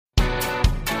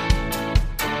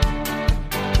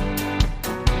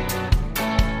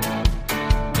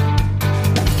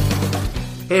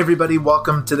Hey everybody,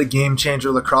 welcome to the Game Changer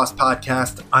Lacrosse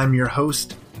Podcast. I'm your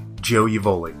host, Joe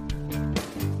Evoli.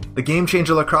 The Game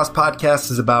Changer Lacrosse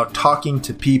Podcast is about talking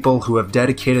to people who have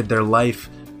dedicated their life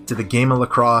to the game of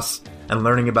lacrosse and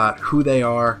learning about who they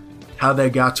are, how they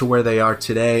got to where they are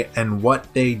today, and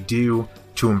what they do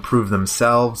to improve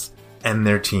themselves and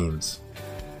their teams.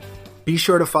 Be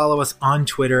sure to follow us on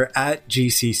Twitter at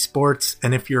GC Sports,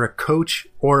 and if you're a coach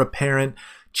or a parent,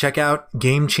 check out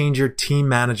Game Changer Team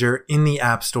Manager in the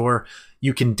App Store.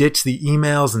 You can ditch the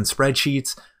emails and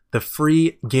spreadsheets. The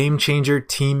free Game Changer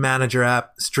Team Manager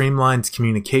app streamlines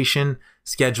communication,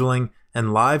 scheduling,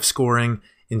 and live scoring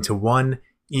into one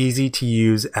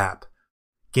easy-to-use app.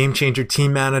 Game Changer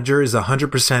Team Manager is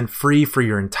 100% free for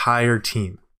your entire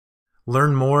team.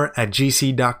 Learn more at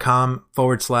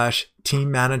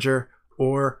gc.com/team manager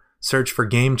or search for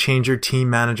Game Changer Team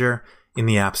Manager in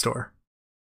the App Store.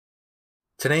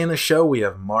 Today in the show, we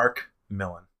have Mark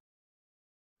Millen.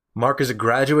 Mark is a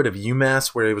graduate of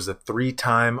UMass, where he was a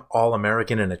 3-time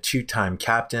All-American and a 2-time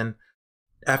captain.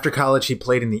 After college, he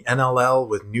played in the NLL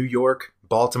with New York,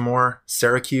 Baltimore,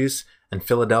 Syracuse, and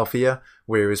Philadelphia,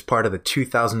 where he was part of the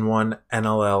 2001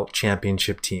 NLL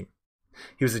championship team.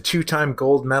 He was a 2-time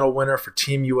gold medal winner for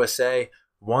Team USA,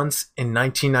 once in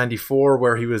 1994,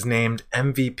 where he was named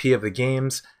MVP of the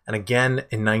games, and again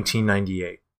in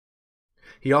 1998.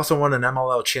 He also won an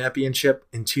MLL championship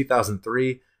in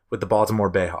 2003 with the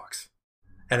Baltimore Bayhawks.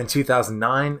 And in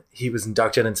 2009, he was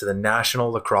inducted into the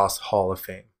National Lacrosse Hall of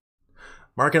Fame.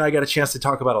 Mark and I got a chance to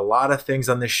talk about a lot of things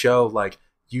on this show, like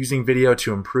using video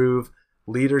to improve,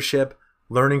 leadership,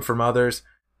 learning from others,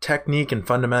 technique and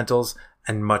fundamentals,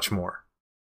 and much more.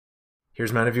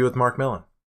 Here's my interview with Mark Millen.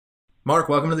 Mark,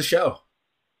 welcome to the show.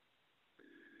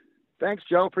 Thanks,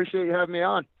 Joe. Appreciate you having me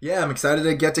on. Yeah, I'm excited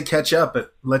to get to catch up,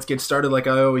 but let's get started like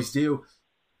I always do.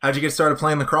 How'd you get started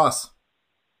playing lacrosse?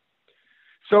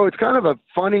 So it's kind of a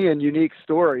funny and unique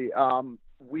story.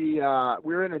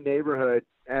 We're in a neighborhood,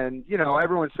 and, you know,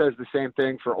 everyone says the same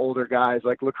thing for older guys.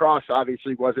 Like, lacrosse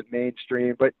obviously wasn't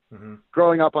mainstream, but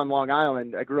growing up on Long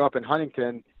Island, I grew up in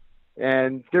Huntington,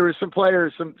 and there were some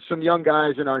players, some young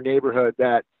guys in our neighborhood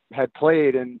that had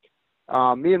played, and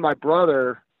me and my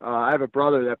brother, I have a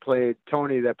brother that played,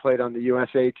 Tony, that played on the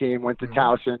USA team, went to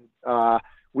Towson.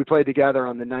 We played together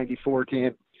on the 94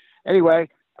 team. Anyway,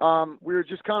 we were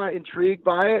just kind of intrigued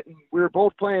by it. And we were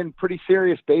both playing pretty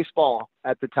serious baseball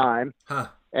at the time.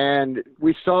 And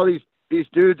we saw these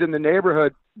dudes in the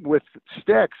neighborhood with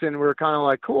sticks, and we were kind of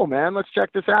like, cool, man, let's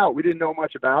check this out. We didn't know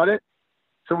much about it.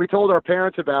 So we told our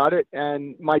parents about it,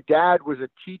 and my dad was a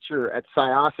teacher at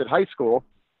Syosset High School.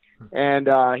 And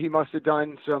he must have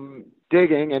done some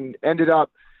digging and ended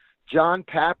up John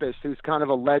Pappas, who's kind of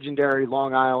a legendary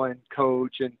Long Island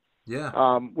coach and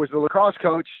was the lacrosse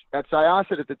coach at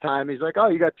Syosset at the time. He's like, oh,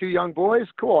 you got 2 young boys?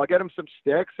 Cool. I'll get them some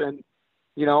sticks and,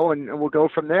 you know, and we'll go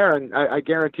from there. And I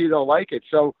guarantee they'll like it.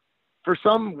 So for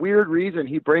some weird reason,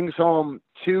 he brings home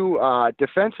 2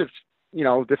 defensive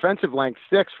length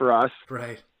sticks for us.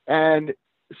 Right. And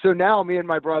so now me and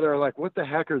my brother are like, what the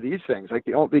heck are these things? Like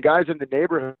the guys in the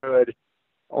neighborhood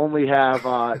only have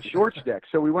short sticks.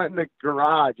 So we went in the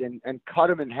garage and cut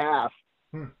them in half.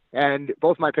 And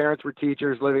both my parents were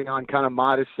teachers living on kind of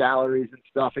modest salaries and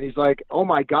stuff. And he's like, oh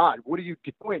my God, what are you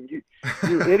doing? You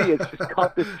idiots just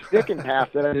cut this stick in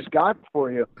half that I just got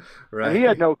for you. Right. And he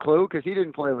had no clue because he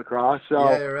didn't play lacrosse.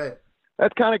 So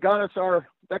that kind of got us our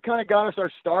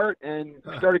start, and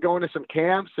started going to some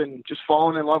camps and just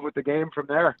falling in love with the game from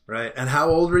there. Right. And how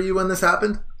old were you when this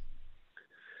happened?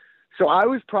 So I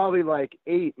was probably like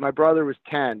 8. My brother was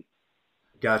 10.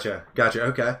 Gotcha.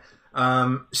 Okay.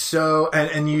 So,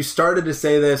 and you started to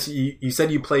say this, you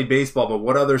said you played baseball, but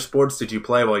what other sports did you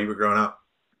play while you were growing up?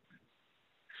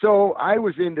 So I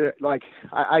was into, like,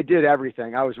 I did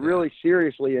everything. I was really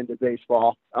seriously into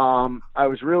baseball. I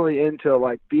was really into,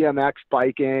 like, BMX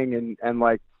biking and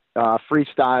like,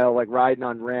 freestyle, like riding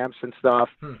on ramps and stuff.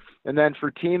 And then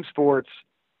for team sports,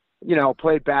 you know,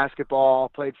 played basketball,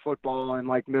 played football in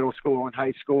like middle school and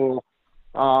high school.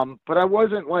 But I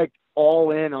wasn't like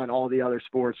all in on all the other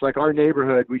sports. Like our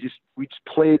neighborhood, we just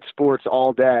played sports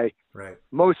all day. Right.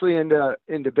 Mostly into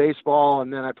baseball,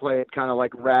 and then I played kind of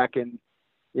like rec and,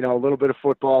 you know, a little bit of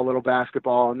football, a little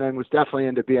basketball, and then was definitely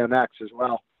into BMX as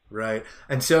well. Right.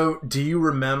 And so do you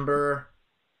remember,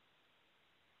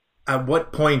 at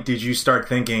what point did you start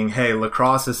thinking, hey,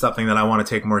 lacrosse is something that I want to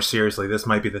take more seriously. This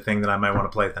might be the thing that I might want to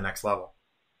play at the next level?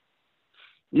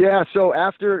 Yeah. So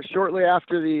shortly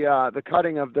after the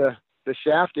cutting of the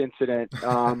shaft incident,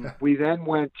 we then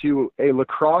went to a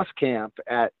lacrosse camp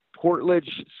at Portledge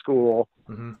School.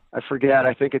 I forget.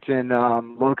 I think it's in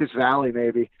Locust Valley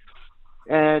maybe.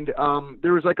 And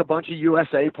there was like a bunch of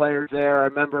USA players there. I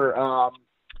remember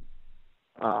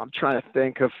I'm trying to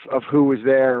think of who was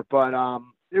there, but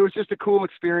it was just a cool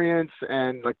experience.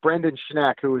 And like Brendan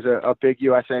Schneck, who was a big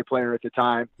USA player at the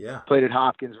time, played at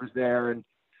Hopkins, was there. And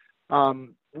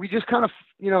we just kind of,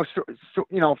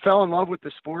 fell in love with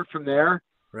the sport from there.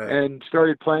 Right. And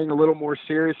started playing a little more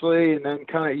seriously, and then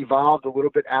kind of evolved a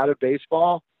little bit out of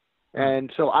baseball.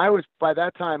 And so by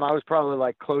that time, I was probably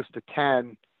like close to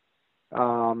 10,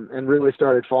 and really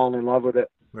started falling in love with it.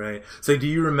 Right. So do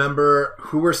you remember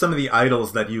who were some of the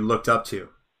idols that you looked up to?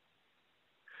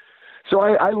 So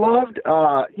I loved,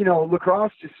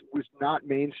 lacrosse just was not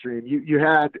mainstream. You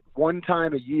had one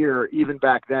time a year, even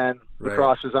back then,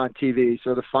 lacrosse was on TV.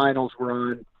 So the finals were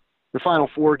on, the final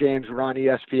 4 games were on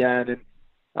ESPN, and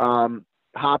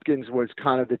Hopkins was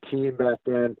kind of the team back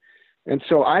then. And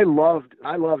so I loved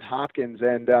Hopkins,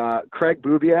 and Craig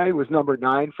Bouvier was number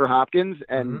 9 for Hopkins,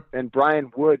 and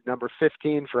Brian Wood, number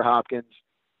 15 for Hopkins,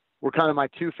 were kind of my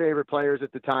 2 favorite players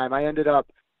at the time. I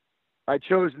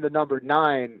chose the number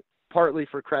 9 partly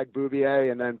for Craig Bouvier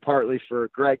and then partly for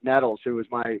Greg Nettles, who was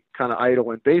my kind of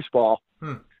idol in baseball.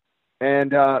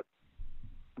 And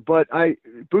but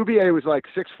Bouvier was like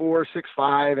 6'4",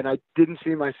 6'5", and I didn't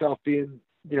see myself being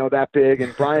that big,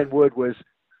 and Brian Wood was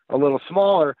a little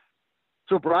smaller.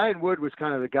 So Brian Wood was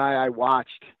kind of the guy I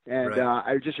watched, and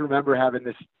I just remember having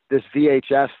this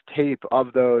VHS tape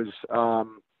of those, I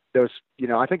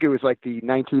think it was like the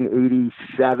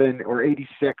 1987 or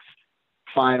 86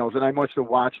 finals, and I must have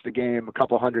watched the game a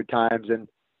couple hundred times. And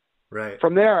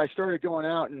from there, I started going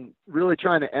out and really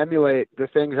trying to emulate the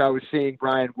things I was seeing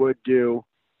Brian Wood do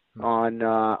on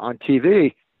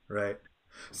TV. Right.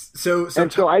 So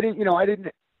I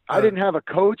didn't have a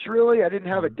coach really. I didn't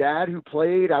have a dad who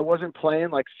played. I wasn't playing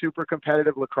like super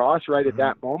competitive lacrosse at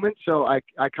that moment. So I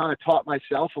kind of taught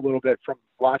myself a little bit from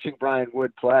watching Brian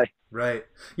Wood play. Right.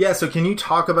 Yeah. So can you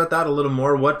talk about that a little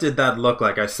more? What did that look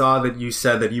like? I saw that you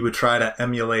said that you would try to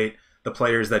emulate the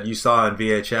players that you saw on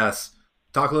VHS.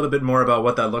 Talk a little bit more about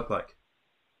what that looked like.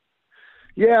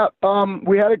 Yeah,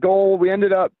 we had a goal. We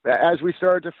ended up, as we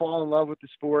started to fall in love with the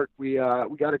sport, we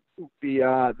got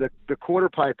the quarter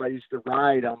pipe I used to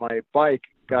ride on my bike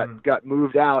got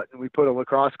moved out, and we put a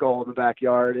lacrosse goal in the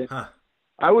backyard. And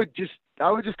I would just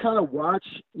kind of watch,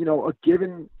 a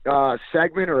given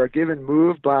segment or a given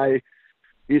move by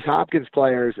these Hopkins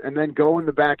players, and then go in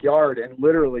the backyard and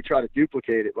literally try to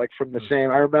duplicate it, like from the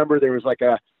same. I remember there was like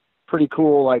a pretty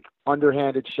cool, like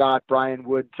underhanded shot Brian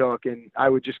Wood took, and I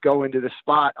would just go into the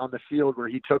spot on the field where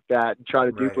he took that and try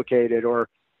to duplicate it, or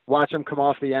watch him come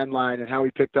off the end line and how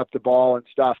he picked up the ball and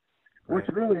stuff. What's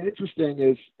really interesting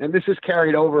is, and this is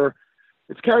carried over,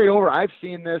 I've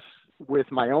seen this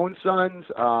with my own sons.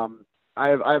 I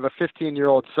have a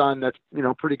 15-year-old son that's,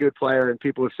 pretty good player, and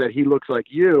people have said he looks like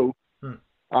you.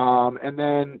 And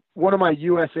then one of my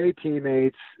USA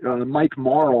teammates, Mike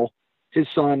Morrill, his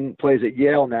son plays at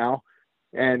Yale now,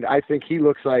 and I think he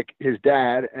looks like his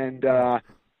dad. And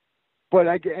but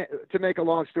to make a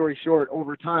long story short,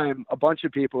 over time, a bunch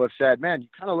of people have said, "Man, you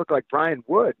kind of look like Brian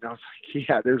Wood." And I was like,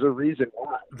 "Yeah, there's a reason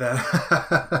why."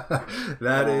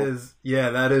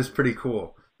 That is pretty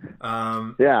cool.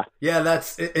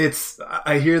 That's it's.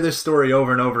 I hear this story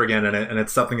over and over again, and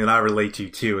it's something that I relate to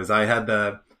too. Is I had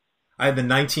the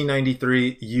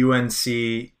 1993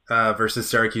 UNC versus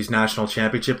Syracuse national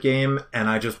championship game, and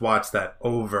I just watched that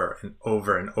over and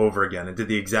over and over again, and did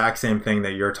the exact same thing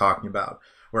that you're talking about,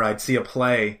 where I'd see a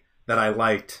play that I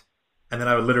liked, and then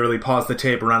I would literally pause the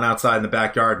tape, run outside in the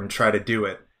backyard and try to do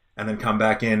it, and then come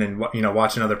back in and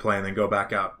watch another play, and then go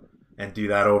back out and do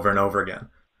that over and over again.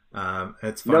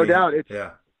 It's funny. No doubt.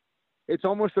 It's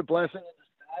almost a blessing in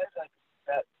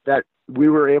disguise that we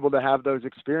were able to have those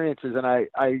experiences. And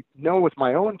I know with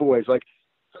my own boys, like,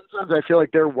 sometimes I feel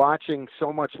like they're watching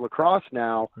so much lacrosse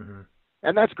now,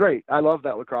 and that's great. I love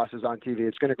that lacrosse is on TV.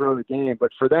 It's going to grow the game.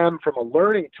 But for them, from a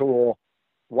learning tool,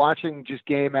 watching just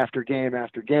game after game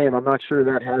after game, I'm not sure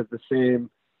that has the same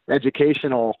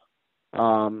educational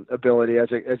ability as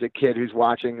a kid who's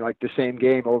watching like the same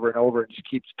game over and over and just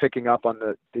keeps picking up on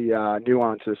the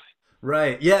nuances.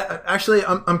 Right. Yeah. Actually,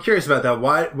 I'm curious about that.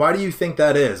 Why do you think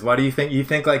that is? Why do you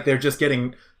think like they're just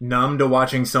getting numb to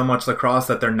watching so much lacrosse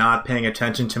that they're not paying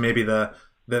attention to maybe the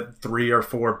 3 or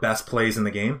 4 best plays in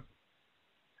the game?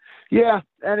 Yeah,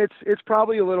 and it's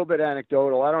probably a little bit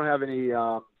anecdotal. I don't have any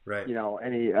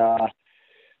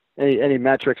any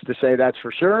metrics to say that's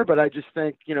for sure, but I just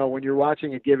think, when you're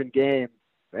watching a given game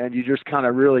and you just kind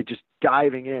of really just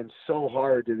diving in so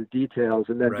hard to the details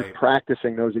and then just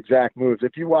practicing those exact moves.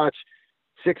 If you watch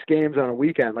 6 games on a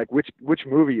weekend, like which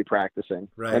move are you practicing?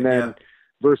 Right. And then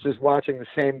versus watching the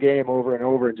same game over and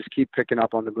over and just keep picking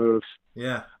up on the moves.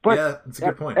 Yeah. But yeah, that's a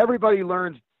good point. Everybody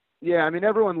learns. Yeah. I mean,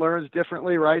 everyone learns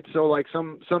differently, right? So like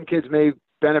some kids may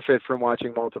benefit from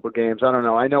watching multiple games. I don't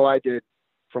know. I know I did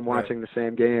from watching the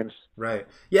same games. Right.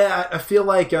 Yeah. I feel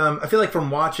like from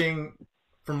watching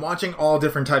all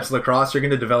different types of lacrosse, you're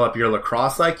going to develop your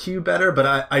lacrosse IQ better.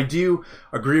 But I do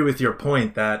agree with your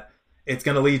point that it's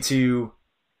going to lead to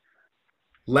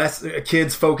less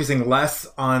kids focusing less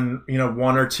on,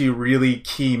 one or two really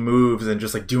key moves and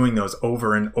just like doing those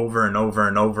over and over and over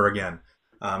and over again.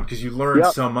 Because you learn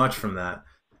so much from that.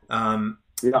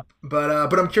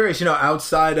 But I'm curious,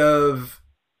 outside of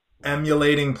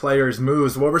emulating players'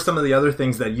 moves, what were some of the other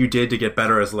things that you did to get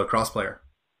better as a lacrosse player?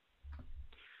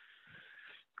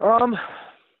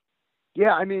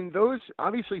 Yeah, I mean, those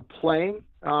obviously playing.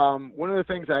 One of the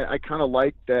things I kind of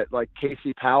like that like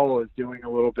Casey Powell is doing a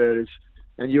little bit is,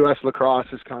 and U.S. Lacrosse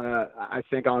is kind of, I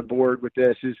think, on board with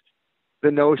this, is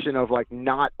the notion of like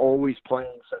not always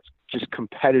playing such just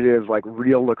competitive, like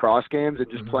real lacrosse games and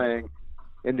just playing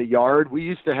in the yard. We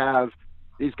used to have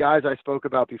these guys I spoke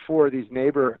about before, these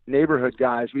neighborhood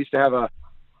guys. We used to have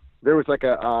there was like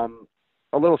a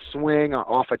little swing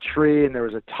off a tree, and there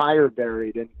was a tire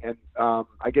buried and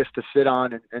I guess to sit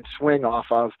on and swing off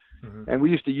of. And we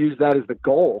used to use that as the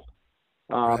goal,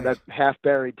 that half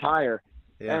buried tire.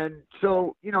 Yeah. And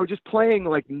so, just playing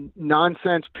like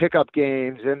nonsense pickup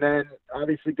games, and then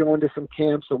obviously going to some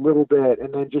camps a little bit,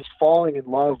 and then just falling in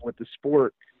love with the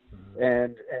sport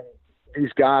and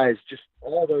these guys, just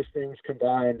all those things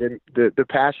combined, and the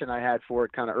passion I had for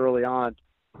it kind of early on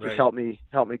just helped me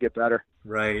get better.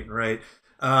 Right.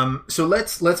 So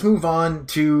let's move on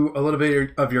to a little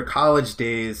bit of your college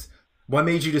days. What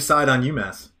made you decide on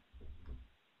UMass?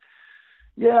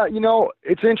 Yeah,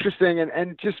 it's interesting,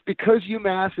 and just because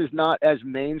UMass is not as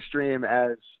mainstream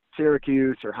as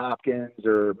Syracuse or Hopkins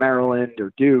or Maryland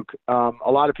or Duke, a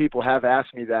lot of people have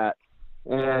asked me that.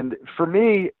 And for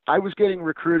me, I was getting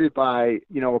recruited by,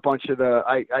 a bunch of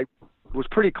I was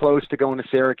pretty close to going to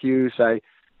Syracuse. I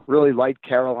really liked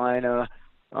Carolina.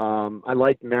 I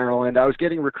liked Maryland. I was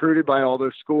getting recruited by all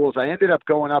those schools. I ended up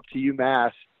going up to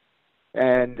UMass,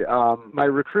 and my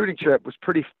recruiting trip was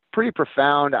pretty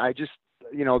profound. I just,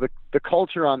 the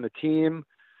culture on the team,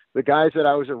 the guys that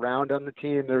I was around on the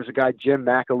team, there was a guy, Jim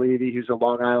McAlevey, who's a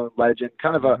Long Island legend,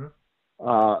 kind of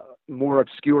a more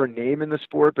obscure name in the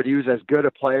sport, but he was as good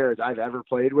a player as I've ever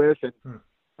played with. And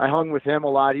I hung with him a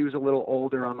lot. He was a little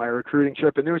older on my recruiting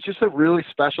trip, and there was just a really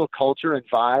special culture and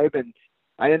vibe. And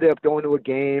I ended up going to a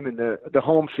game, and the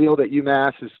home field at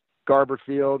UMass is Garber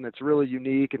Field, and it's really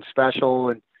unique and special.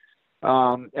 And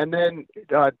then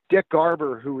Dick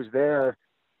Garber, who was there,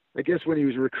 I guess when he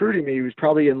was recruiting me, he was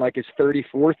probably in like his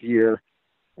 34th year.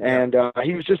 And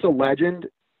he was just a legend,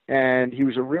 and he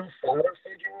was a real father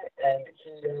figure, and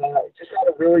he just had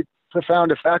a really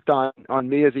profound effect on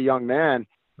me as a young man.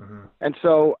 And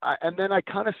so, and then I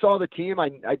kind of saw the team.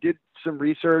 I did some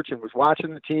research and was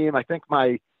watching the team. I think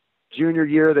my junior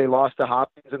year, they lost to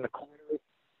Hopkins in the quarter,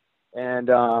 and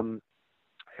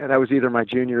that was either my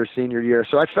junior or senior year.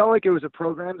 So I felt like it was a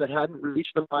program that hadn't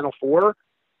reached the Final Four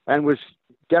and was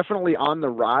definitely on the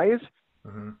rise.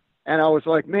 And I was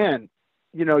like, man,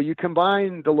 you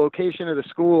combine the location of the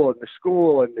school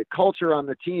and the culture on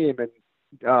the team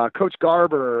and Coach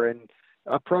Garber and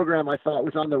a program I thought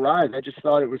was on the rise. I just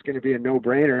thought it was going to be a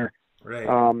no-brainer. Right.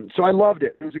 So I loved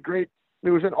it. It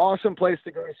was an awesome place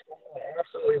to go to school. I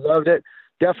absolutely loved it.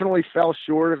 Definitely fell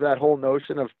short of that whole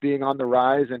notion of being on the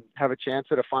rise and have a chance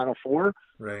at a Final Four.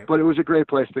 Right. But it was a great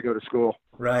place to go to school.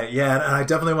 Right. Yeah. And I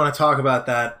definitely want to talk about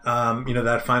that,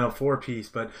 that Final Four piece.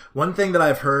 But one thing that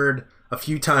I've heard a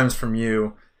few times from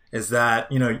you is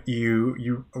that,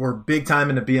 you were big time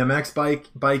into BMX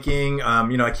biking.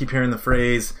 I keep hearing the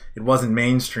phrase, it wasn't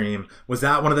mainstream. Was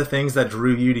that one of the things that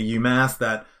drew you to UMass,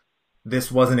 that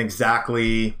this wasn't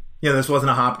exactly, this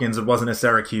wasn't a Hopkins, it wasn't a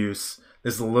Syracuse,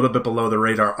 this is a little bit below the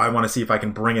radar. I want to see if I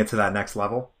can bring it to that next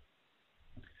level?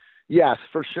 Yes,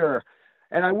 for sure.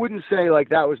 And I wouldn't say like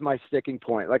that was my sticking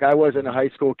point. Like I wasn't a high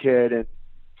school kid and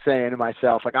saying to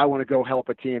myself, like, I want to go help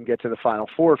a team get to the Final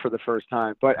Four for the first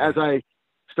time. But as I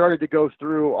started to go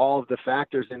through all of the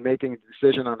factors in making a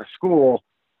decision on a school,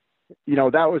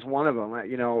 that was one of them.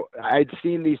 I'd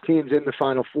seen these teams in the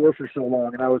Final Four for so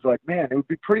long, and I was like, man, it would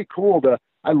be pretty cool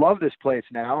I love this place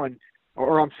now,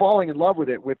 or I'm falling in love with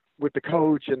it, with the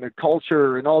coach and the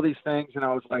culture and all these things. And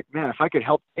I was like, man, if I could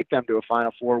help take them to a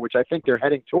Final Four, which I think they're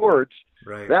heading towards,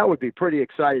 that would be pretty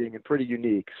exciting and pretty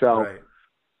unique. So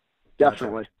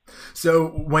definitely. Gotcha. So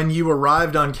when you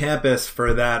arrived on campus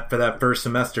for that first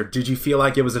semester, did you feel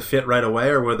like it was a fit right away,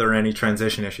 or were there any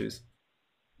transition issues?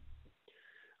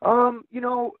 You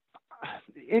know,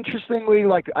 interestingly,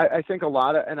 like I think a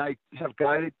lot of, and I have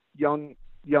guided young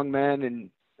men and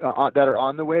that are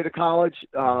on the way to college.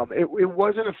 It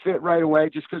wasn't a fit right away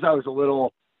just because I was a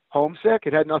little homesick.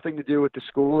 It had nothing to do with the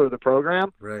school or the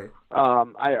program. Right.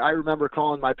 I remember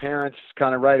calling my parents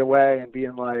kind of right away and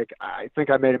being like, I think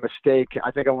I made a mistake.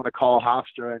 I think I want to call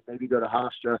Hofstra and maybe go to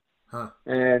Hofstra. Huh.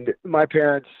 And my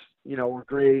parents, you know, were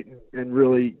great and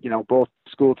really, you know, both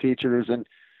school teachers, and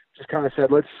just kind of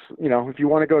said, let's, you know, if you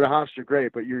want to go to Hofstra,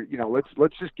 great, but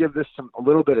let's just give this a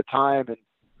little bit of time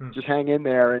and just hang in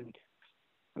there. And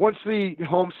once the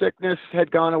homesickness had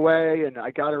gone away and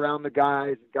I got around the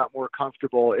guys and got more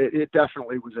comfortable, it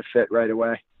definitely was a fit right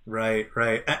away. Right,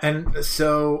 right. And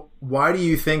so why do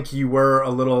you think you were a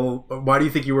little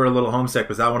homesick?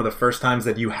 Was that one of the first times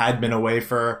that you had been away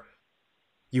from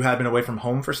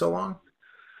home for so long?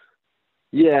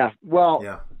 Yeah. Well,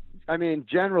 yeah. I mean,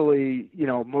 generally, you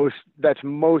know, that's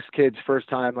most kids' first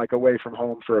time like away from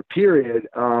home for a period.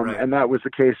 Right. And that was the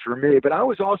case for me, but I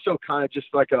was also kind of just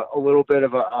like a little bit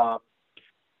of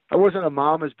I wasn't a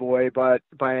mama's boy, but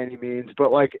by any means,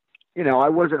 but like, you know, I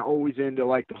wasn't always into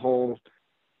like the whole,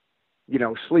 you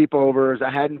know, sleepovers. I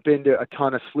hadn't been to a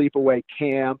ton of sleepaway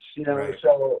camps, you know, Right.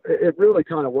 So it really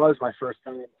kind of was my first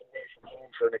time away from home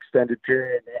for an extended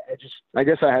period. I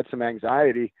guess I had some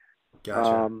anxiety.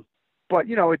 Gotcha. But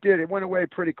you know, it went away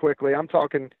pretty quickly. I'm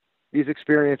talking, these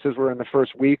experiences were in the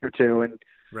first week or two and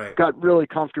Right. got really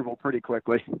comfortable pretty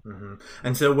quickly. Mm-hmm.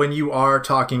 And so when you are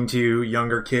talking to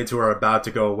younger kids who are about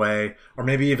to go away, or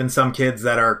maybe even some kids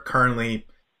that are currently,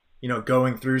 you know,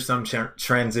 going through some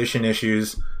transition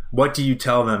issues, what do you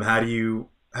tell them? How do you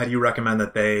recommend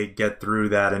that they get through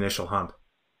that initial hump?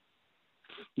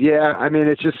 Yeah, I mean,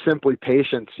 it's just simply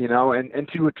patience, you know, and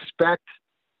to expect,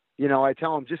 you know, I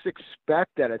tell them just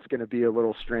expect that it's going to be a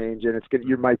little strange and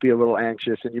you might be a little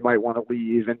anxious and you might want to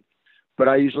leave. But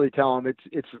I usually tell them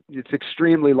it's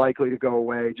extremely likely to go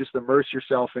away. Just immerse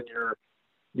yourself in your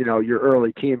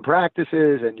early team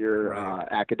practices and your Right.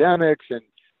 academics, and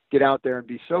get out there and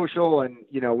be social. And,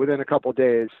 you know, within a couple of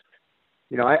days,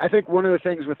 you know, I think one of the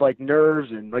things with like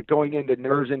nerves and like going into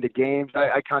nerves into games,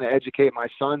 I kind of educate my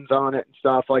sons on it and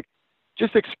stuff. Like,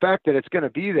 just expect that it's going to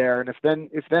be there. And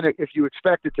if you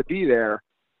expect it to be there,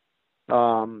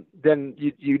 then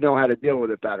you know how to deal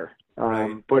with it better.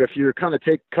 Right. But if you're kind of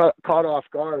caught off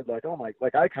guard, like, oh my,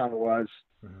 like I kind of was,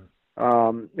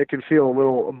 it can feel a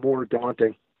little more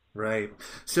daunting. Right.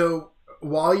 So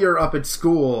while you're up at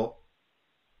school,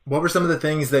 what were some of the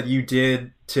things that you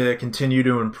did to continue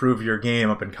to improve your game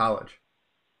up in college?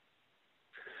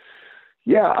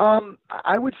 Yeah,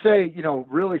 I would say, you know,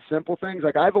 really simple things.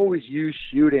 Like, I've always used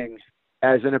shooting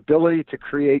as an ability to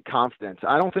create confidence.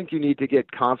 I don't think you need to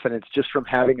get confidence just from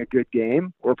having a good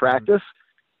game or practice.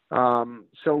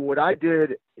 So what I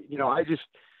did, you know,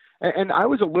 and I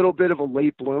was a little bit of a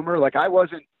late bloomer. Like, I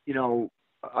wasn't, you know,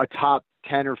 a top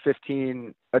 10 or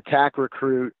 15 attack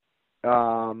recruit in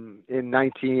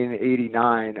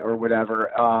 1989 or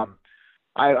whatever.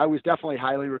 I was definitely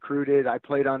highly recruited. I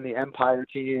played on the Empire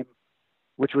team,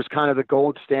 which was kind of the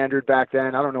gold standard back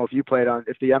then. I don't know if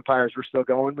if the Empires were still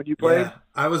going when you played. Yeah,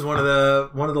 I was one of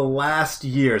the last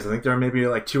years. I think there were maybe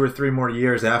like 2 or 3 more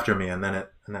years after me, and then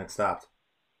it stopped.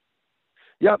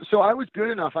 Yep. So I was good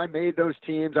enough. I made those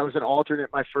teams. I was an alternate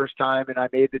my first time, and I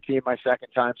made the team my second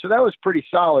time. So that was pretty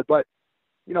solid. But,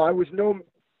 you know, I was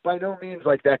by no means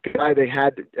like that guy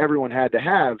everyone had to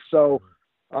have. So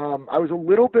I was a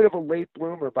little bit of a late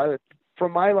bloomer.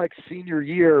 From my like senior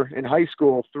year in high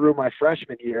school through my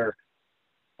freshman year,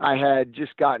 I had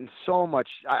just gotten so much.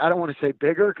 I don't want to say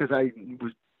bigger because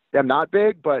I'm not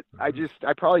big, but I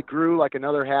probably grew like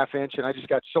another half inch, and I just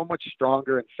got so much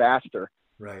stronger and faster.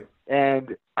 Right.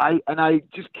 And I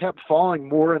just kept falling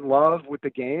more in love with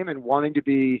the game and wanting to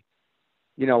be,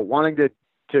 you know,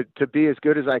 to be as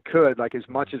good as I could, like as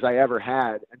much as I ever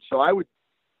had. And so I would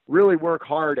really work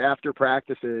hard after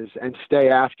practices and stay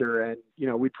after. And, you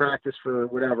know, we'd practice for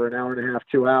whatever, an hour and a half,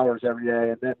 2 hours every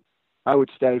day. And then I would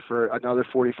stay for another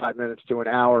 45 minutes to an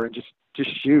hour and just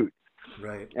shoot.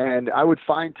 Right. And I would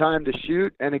find time to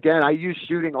shoot. And again, I used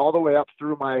shooting all the way up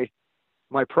through my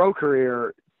pro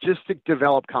career just to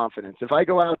develop confidence. If I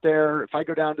go out there, if I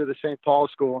go down to the St. Paul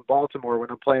School in Baltimore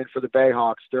when I'm playing for the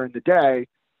Bayhawks during the day,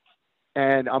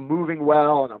 and I'm moving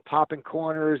well and I'm popping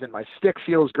corners and my stick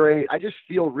feels great, I just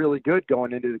feel really good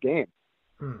going into the game.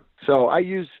 So I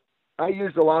used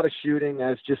a lot of shooting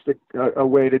as just a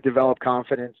way to develop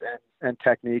confidence and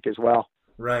technique as well.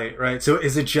 Right, right. So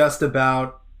is it just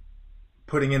about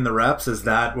putting in the reps? Is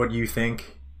that what you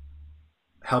think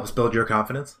helps build your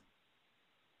confidence?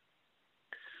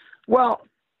 Well,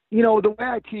 The way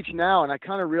I teach now, and I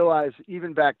kind of realize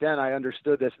even back then I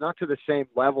understood this, not to the same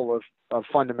level of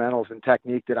fundamentals and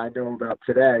technique that I know about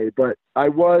today, but I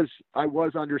was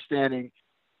understanding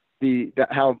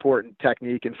how important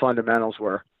technique and fundamentals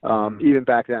were, even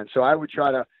back then. So I would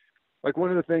try to, like,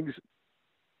 one of the things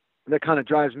that kind of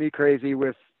drives me crazy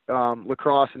with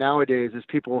lacrosse nowadays is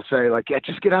people will say, like, yeah,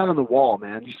 just get out on the wall,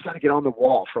 man. You just got to get on the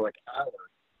wall for like hours.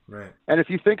 Right. And if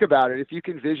you think about it, if you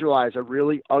can visualize a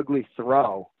really ugly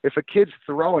throw, if a kid's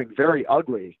throwing very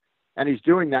ugly and he's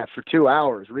doing that for 2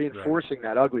 hours, reinforcing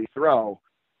that ugly throw,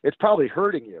 it's probably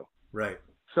hurting you. Right.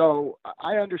 So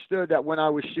I understood that when I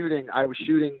was shooting,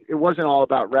 it wasn't all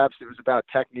about reps. It was about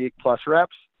technique plus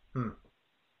reps.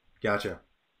 Gotcha.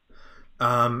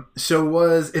 So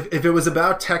if it was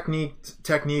about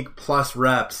technique plus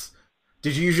reps,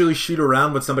 did you usually shoot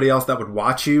around with somebody else that would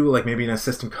watch you, like maybe an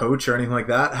assistant coach or anything like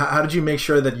that? How did you make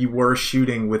sure that you were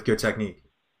shooting with good technique?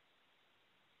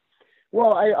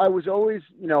 Well, I was always,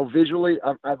 visually,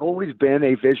 I've always been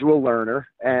a visual learner.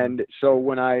 And so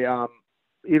when I,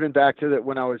 even back to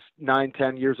when I was 9,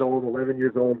 10 years old, 11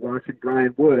 years old, watching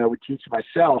Brian Wood, I would teach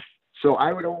myself. So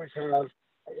I would always have,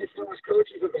 if there was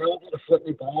coaches available to flip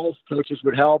me balls, coaches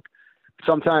would help.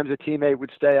 Sometimes a teammate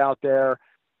would stay out there.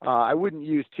 I wouldn't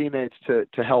use teammates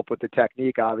to help with the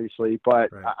technique, obviously,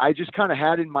 but right. I just kind of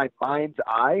had in my mind's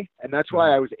eye, and that's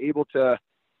why I was able to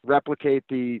replicate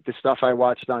the stuff I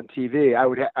watched on TV. I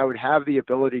would have the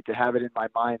ability to have it in my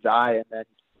mind's eye, and then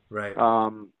right.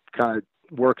 Kind of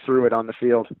work through it on the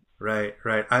field. Right.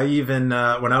 I even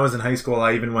when I was in high school,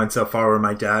 I even went so far where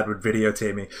my dad would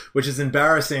videotape me, which is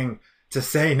embarrassing to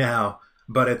say now,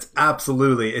 but it's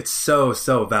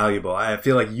so valuable. I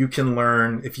feel like you can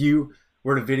learn if you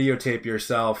were to videotape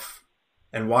yourself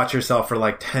and watch yourself for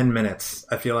like 10 minutes.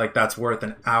 I feel like that's worth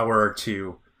an hour or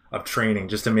two of training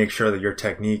just to make sure that your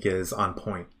technique is on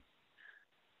point.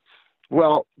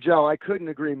 Well, Joe, I couldn't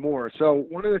agree more. So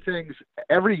one of the things,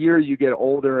 every year you get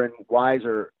older and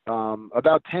wiser.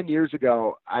 About 10 years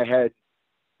ago,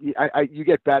 you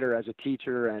get better as a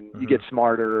teacher and you get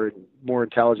smarter and more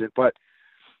intelligent, but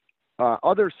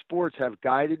other sports have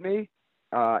guided me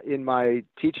in my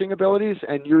teaching abilities,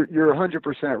 and you're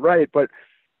 100% right. But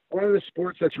one of the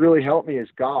sports that's really helped me is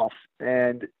golf.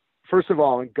 And first of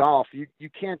all, in golf, you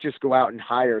can't just go out and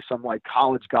hire some like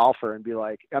college golfer and be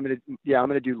like, I'm going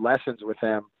to do lessons with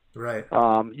him. Right.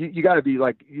 You got to be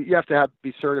like, you have to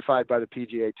be certified by the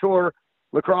PGA Tour.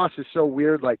 Lacrosse is so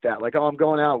weird like that. Like, I'm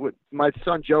going out with my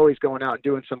son Joey's going out and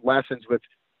doing some lessons with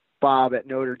Bob at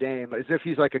Notre Dame, as if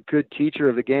he's like a good teacher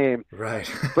of the game. Right.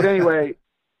 But anyway,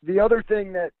 the other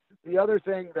thing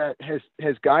that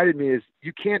has guided me is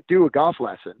you can't do a golf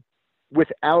lesson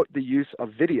without the use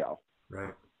of video.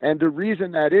 Right. And the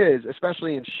reason that is,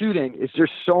 especially in shooting, is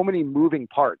there's so many moving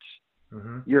parts.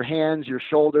 Your hands, your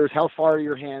shoulders, how far are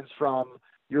your hands from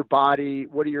your body?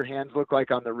 What do your hands look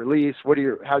like on the release?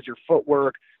 How's your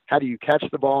footwork? How do you catch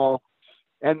the ball?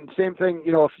 And same thing,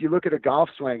 if you look at a golf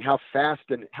swing, how fast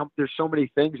and there's so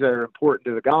many things that are important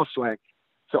to the golf swing.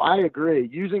 So I agree.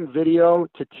 Using video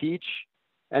to teach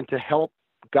and to help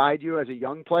guide you as a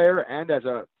young player and as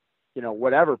a,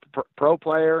 pro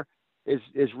player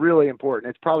is really important.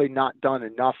 It's probably not done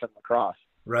enough in lacrosse.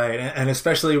 Right. And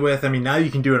especially with, now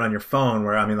you can do it on your phone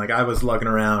where, I was lugging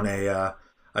around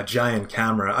a giant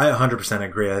camera. I 100%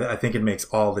 agree. I think it makes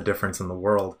all the difference in the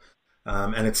world.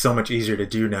 And it's so much easier to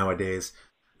do nowadays.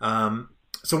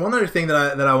 So one other thing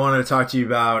that I wanted to talk to you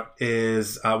about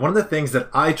is one of the things that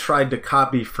I tried to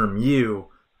copy from you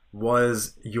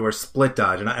was your split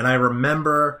dodge. And I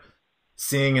remember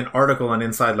seeing an article on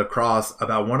Inside Lacrosse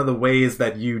about one of the ways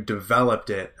that you developed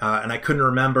it. And I couldn't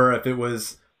remember if it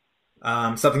was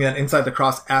something that Inside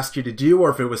Lacrosse asked you to do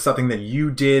or if it was something that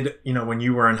you did, when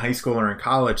you were in high school or in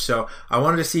college. So I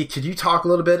wanted to see, could you talk a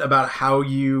little bit about how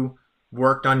you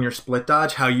worked on your split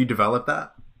dodge, how you developed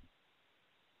that?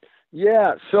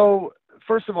 Yeah. So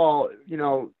first of all,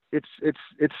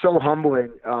 it's so humbling.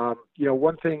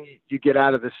 One thing you get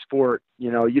out of this sport,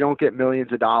 you don't get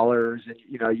millions of dollars and,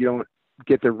 you don't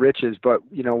get the riches, but,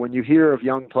 when you hear of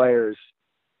young players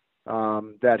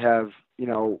that have,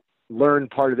 learned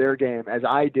part of their game as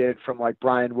I did from like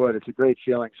Brian Wood, it's a great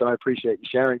feeling. So I appreciate you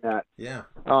sharing that. Yeah.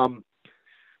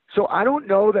 So I don't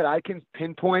know that I can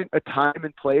pinpoint a time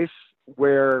and place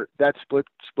where that split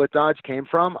dodge came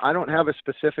from. I don't have a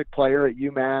specific player at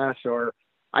UMass, or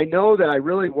I know that I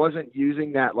really wasn't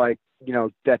using that,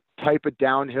 that type of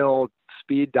downhill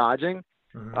speed dodging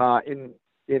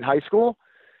in high school.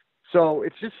 So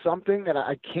it's just something that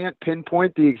I can't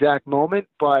pinpoint the exact moment,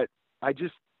 but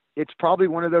it's probably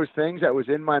one of those things that was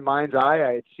in my mind's eye.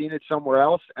 I had seen it somewhere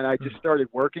else and I just started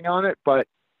working on it. But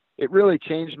it really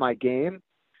changed my game.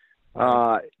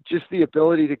 Just the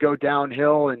ability to go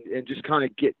downhill and just kind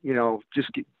of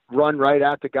run right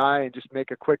at the guy and just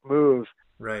make a quick move.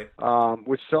 Right.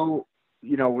 Was so,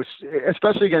 was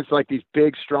especially against like these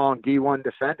big, strong D1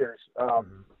 defenders.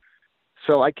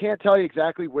 So I can't tell you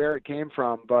exactly where it came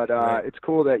from, but Right. it's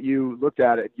cool that you looked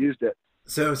at it and used it.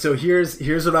 So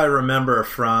here's what I remember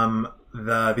from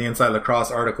the Inside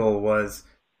Lacrosse article was,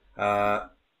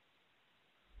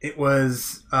 it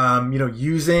was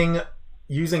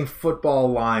using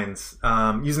football lines,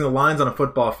 using the lines on a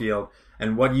football field,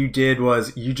 and what you did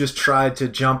was you just tried to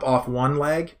jump off one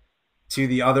leg to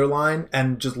the other line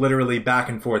and just literally back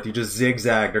and forth. You just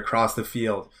zigzagged across the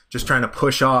field, just trying to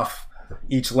push off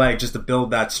each leg just to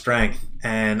build that strength.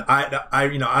 And I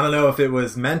don't know if it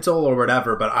was mental or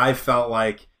whatever, but I felt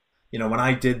like, when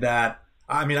I did that,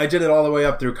 I did it all the way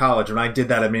up through college. When I did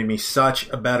that, it made me such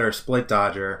a better split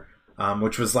dodger,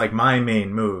 which was like my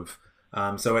main move.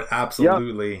 So it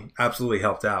absolutely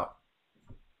helped out.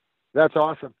 That's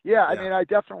awesome. Yeah, I mean,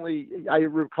 I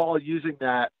recall using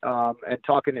that and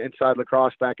talking to Inside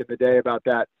Lacrosse back in the day about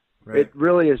that. Right. It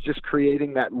really is just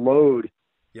creating that load.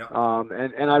 Yeah.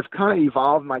 And I've kind of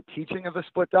evolved my teaching of the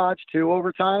split dodge too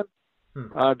over time.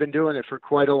 I've been doing it for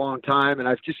quite a long time, and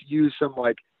I've just used some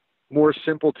like more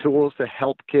simple tools to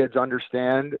help kids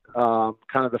understand kind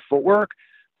of the footwork.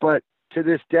 But to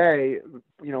this day,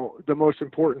 the most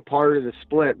important part of the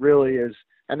split really is,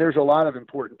 and there's a lot of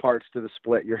important parts to the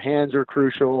split. Your hands are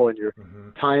crucial, and your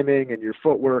timing and your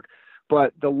footwork.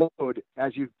 But the load,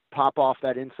 as you pop off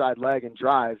that inside leg and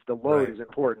drive, the load is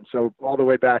important. So all the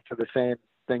way back to the same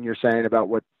thing you're saying about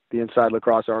what the Inside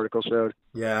Lacrosse article showed.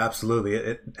 Yeah, absolutely.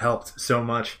 It helped so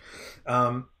much.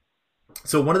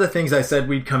 So one of the things I said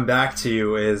we'd come back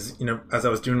to is, as I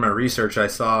was doing my research, I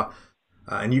saw,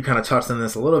 and you kind of touched on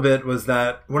this a little bit, was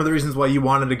that one of the reasons why you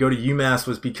wanted to go to UMass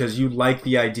was because you liked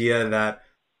the idea that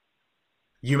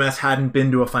UMass hadn't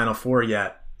been to a Final Four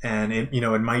yet. And it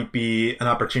might be an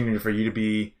opportunity for you to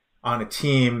be on a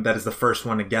team that is the first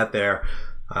one to get there.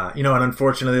 And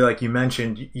unfortunately, like you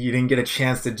mentioned, you didn't get a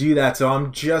chance to do that. So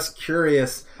I'm just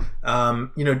curious,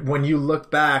 when you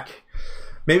look back,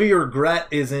 maybe your regret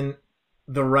isn't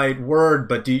the right word,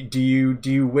 but do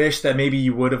you wish that maybe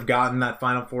you would have gotten that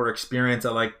Final Four experience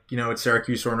at at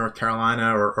Syracuse or North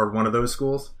Carolina or one of those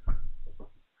schools?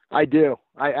 I do.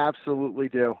 I absolutely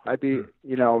do. I'd be,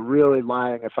 really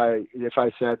lying if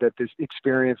I said that this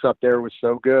experience up there was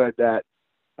so good that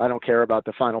I don't care about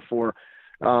the Final Four.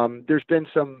 There's been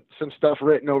some stuff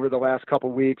written over the last couple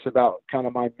of weeks about kind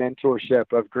of my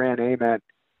mentorship of Grant Ament,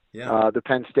 the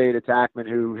Penn State attackman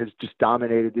who has just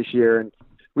dominated this year. And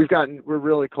we're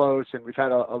really close, and we've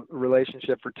had a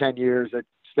relationship for 10 years that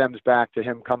stems back to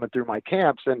him coming through my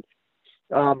camps. And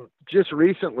just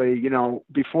recently,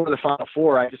 before the Final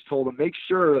Four, I just told him, make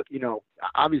sure,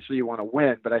 obviously you want to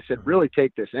win, but I said, really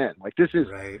take this in. Like, this is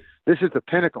the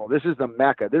pinnacle. This is the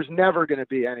Mecca. There's never going to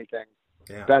be anything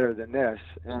better than this.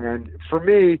 And for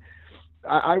me,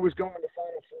 I was going to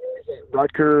Final Fours at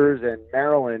Rutgers and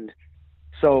Maryland.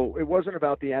 So it wasn't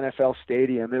about the NFL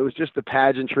stadium. It was just the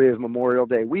pageantry of Memorial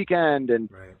Day weekend. And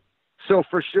so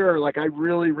for sure, like, I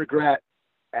really regret,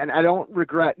 and I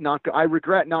regret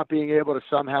not being able to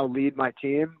somehow lead my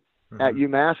team at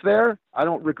UMass there. I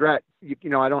don't regret,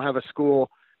 I don't have a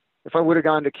school. If I would have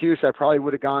gone to Cuse, I probably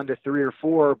would have gone to 3 or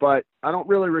 4, but I don't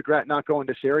really regret not going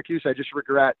to Syracuse. I just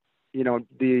regret,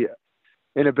 the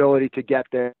inability to get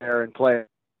there and play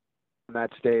on that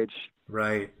stage.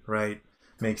 Right.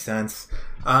 Makes sense.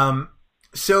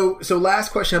 So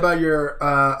last question about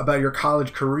your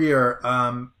college career.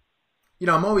 I'm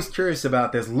always curious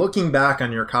about this. Looking back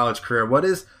on your college career, what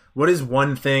is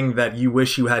one thing that you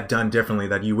wish you had done differently,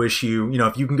 that you wish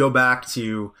if you can go back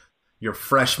to your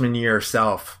freshman year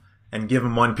self and give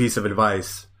them one piece of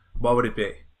advice, what would it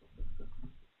be?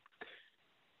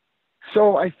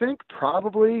 So I think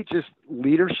probably just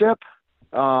leadership.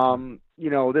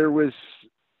 There was,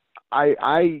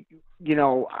 I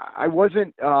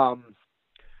wasn't,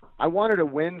 I wanted to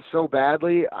win so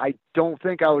badly. I don't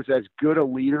think I was as good a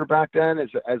leader back then as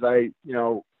I,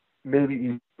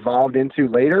 maybe evolved into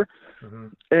later.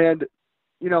 And,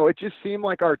 it just seemed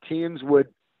like our teams would,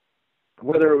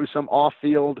 whether it was some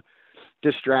off-field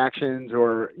distractions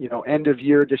or, end of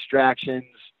year distractions.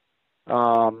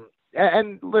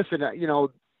 And listen,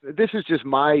 this is just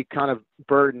my kind of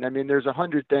burden. I mean, there's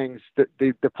 100 things that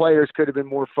the players could have been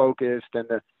more focused, and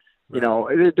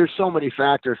there's so many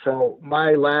factors. So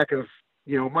my lack of,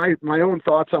 my own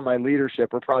thoughts on my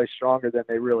leadership are probably stronger than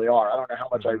they really are. I don't know how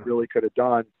much I really could have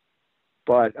done,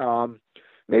 but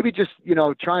maybe just,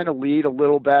 trying to lead a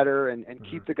little better and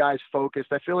keep the guys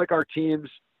focused. I feel like our teams,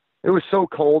 it was so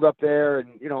cold up there,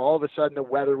 and all of a sudden the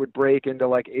weather would break into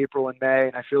like April and May,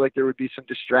 and I feel like there would be some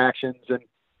distractions. And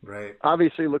Right.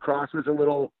 obviously lacrosse was a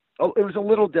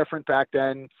little different back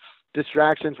then.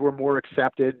 Distractions were more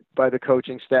accepted by the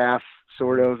coaching staff,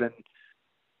 sort of, and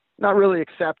not really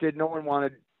accepted. No one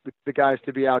wanted the guys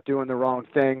to be out doing the wrong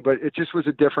thing, but it just was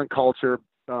a different culture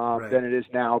than it is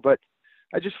now. But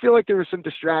I just feel like there were some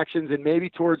distractions, and maybe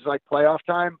towards like playoff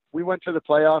time, we went to the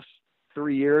playoffs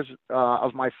 3 years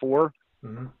of my 4,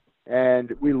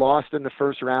 and we lost in the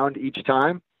first round each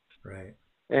time. Right.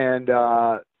 And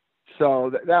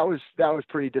so that was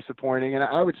pretty disappointing. And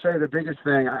I would say the biggest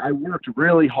thing, I worked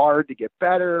really hard to get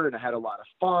better, and I had a lot of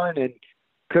fun. And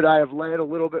could I have led a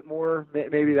little bit more?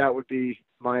 Maybe that would be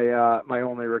my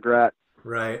only regret.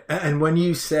 Right. And when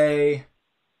you say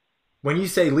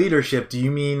leadership, do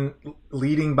you mean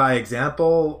leading by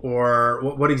example, or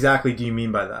what exactly do you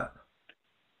mean by that?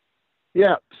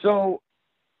 Yeah. So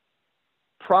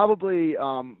probably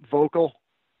vocal.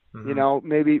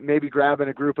 Maybe grabbing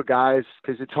a group of guys,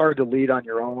 because it's hard to lead on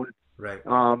your own. Right.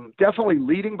 Definitely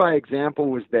leading by example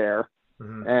was there.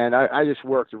 And I just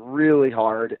worked really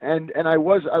hard, and I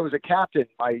was a captain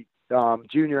my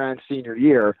junior and senior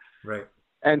year. Right.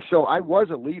 And so I was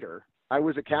a leader. I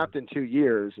was a captain 2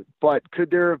 years, but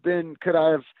could I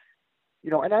have,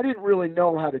 and I didn't really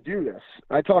know how to do this.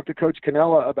 I talked to Coach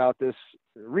Canella about this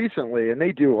recently, and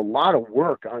they do a lot of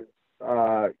work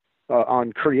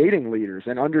on creating leaders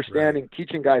and understanding,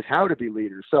 teaching guys how to be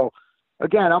leaders. So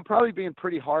again, I'm probably being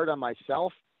pretty hard on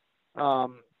myself.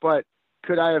 But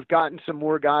could I have gotten some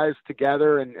more guys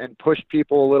together and pushed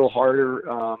people a little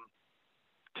harder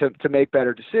to make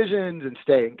better decisions and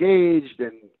stay engaged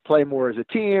and play more as a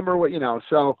team, or what,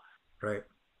 so right.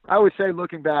 I would say,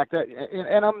 looking back, that,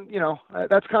 and I'm,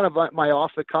 that's kind of my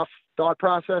off the cuff thought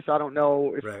process. I don't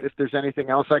know if there's anything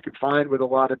else I could find with a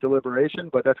lot of deliberation,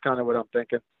 but that's kind of what I'm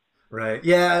thinking. Right.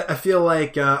 Yeah. I feel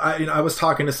like, I was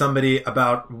talking to somebody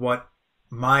about what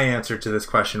my answer to this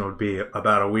question would be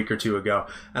about a week or two ago.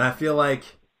 And I feel like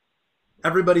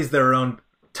everybody's their own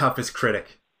toughest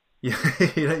critic. you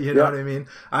know what I mean?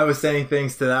 I was saying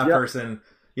things to that person,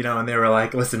 and they were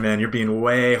like, listen, man, you're being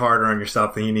way harder on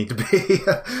yourself than you need to be.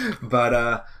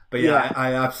 but yeah,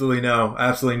 I absolutely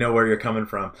know where you're coming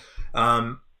from.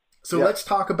 So let's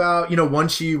talk about,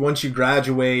 once you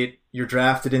graduate, you're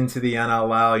drafted into the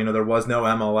NLL, there was no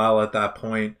MLL at that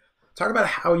point. Talk about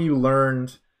how you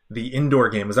learned the indoor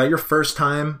game. Was that your first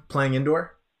time playing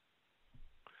indoor?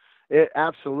 It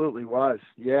absolutely was.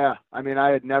 Yeah. I mean, I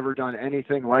had never done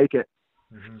anything like it.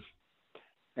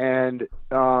 And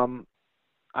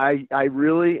I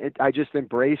just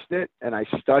embraced it, and I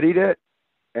studied it,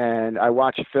 and I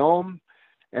watched film,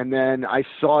 and then I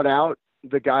sought out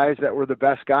the guys that were the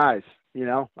best guys.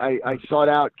 I sought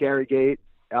out Gary Gait.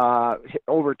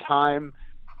 Over time,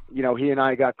 he and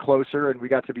I got closer, and we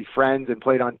got to be friends and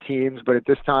played on teams. But at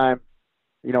this time,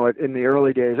 in the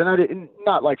early days, and I didn't,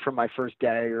 not like from my first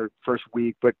day or first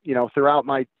week, but, throughout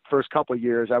my first couple of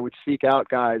years, I would seek out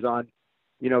guys on,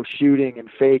 shooting and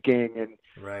faking and,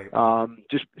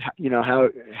 just,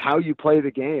 how you play the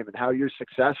game and how you're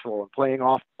successful and playing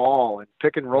off ball and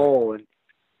pick and roll. And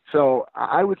so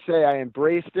I would say I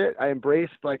embraced it. I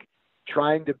embraced like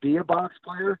trying to be a box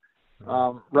player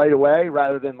right away,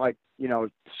 rather than like,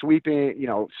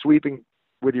 sweeping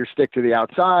with your stick to the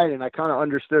outside. And I kind of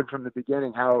understood from the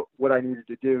beginning what I needed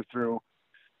to do through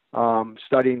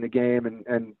studying the game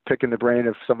and picking the brain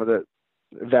of some of the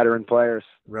veteran players.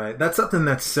 Right. That's something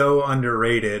that's so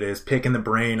underrated, is picking the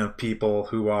brain of people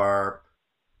who are,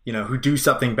 who do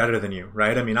something better than you.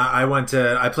 Right. I mean,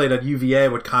 I played at UVA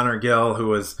with Connor Gill, who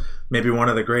was maybe one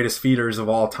of the greatest feeders of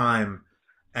all time.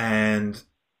 And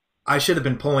I should have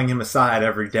been pulling him aside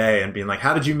every day and being like,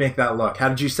 how did you make that look? How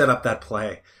did you set up that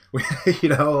play?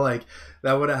 Like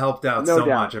that would have helped out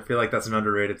much. I feel like that's an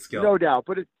underrated skill. No doubt.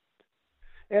 But it's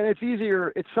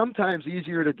sometimes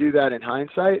easier to do that in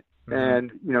hindsight.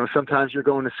 And, sometimes you're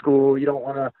going to school, you don't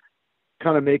want to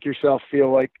kind of make yourself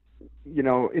feel like,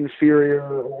 inferior,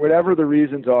 or whatever the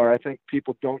reasons are. I think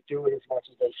people don't do it as much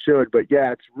as they should, but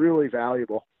yeah, it's really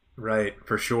valuable. Right.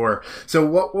 For sure. So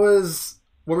what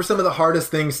were some of the hardest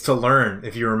things to learn,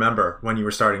 if you remember, when you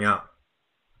were starting out?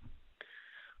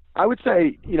 I would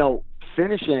say,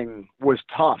 finishing was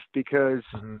tough, because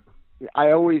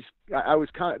I was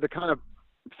the kind of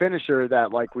finisher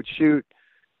that like would shoot,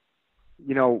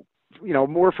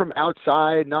 more from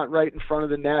outside, not right in front of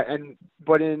the net.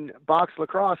 But in box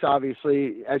lacrosse,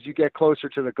 obviously, as you get closer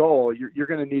to the goal, you're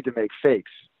going to need to make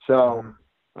fakes. So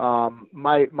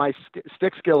my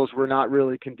stick skills were not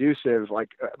really conducive. Like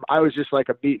I was just like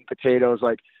a meat and potatoes,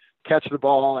 like catch the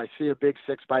ball. I see a big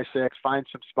 6x6, find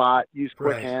some spot, use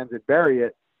quick Right. hands and bury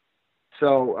it.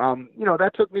 So,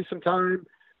 that took me some time.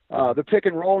 The pick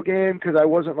and roll game, because I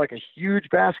wasn't like a huge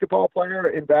basketball player.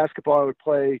 In basketball, I would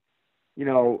play,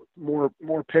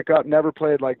 more pickup, never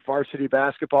played like varsity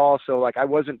basketball. So like I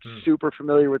wasn't super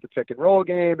familiar with the pick and roll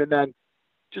game. And then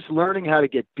just learning how to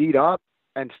get beat up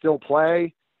and still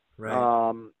play.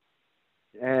 Right.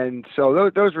 And so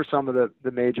those were some of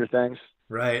the major things.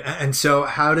 Right. And so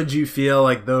how did you feel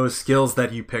like those skills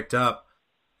that you picked up,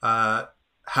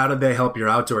 how did they help your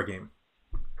outdoor game?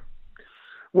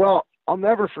 Well, I'll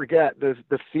never forget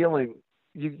the feeling.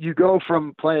 You go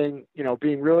from playing,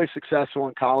 being really successful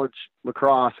in college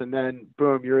lacrosse, and then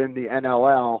boom, you're in the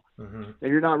NLL, and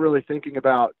you're not really thinking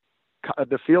about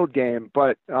the field game.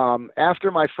 But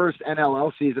after my first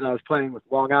NLL season, I was playing with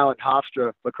Long Island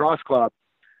Hofstra Lacrosse Club,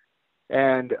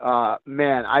 and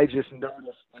man, I just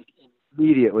noticed like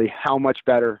immediately how much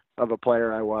better of a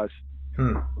player I was.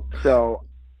 So,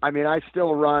 I mean, I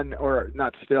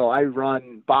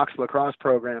run box lacrosse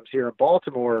programs here in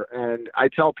Baltimore, and I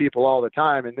tell people all the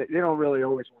time, and they don't really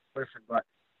always want to listen, but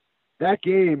that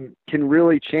game can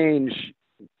really change,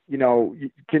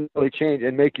 can really change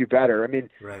and make you better. I mean,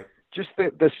 right. Just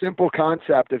the simple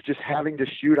concept of just having to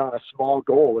shoot on a small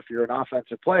goal if you're an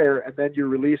offensive player, and then you're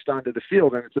released onto the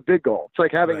field and it's a big goal. It's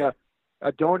like having a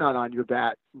donut on your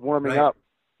bat warming up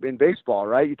in baseball,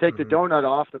 right? You take the donut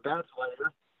off, the bat's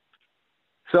lighter.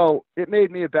 So it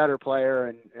made me a better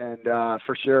player, and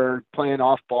for sure playing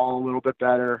off ball a little bit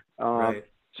better. Right.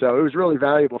 So it was really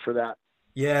valuable for that.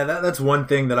 Yeah, that's one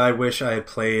thing that I wish I had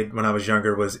played when I was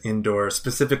younger was indoor,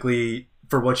 specifically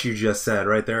for what you just said,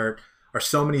 right? There are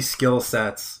so many skill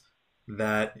sets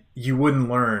that you wouldn't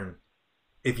learn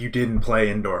if you didn't play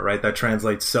indoor, right? That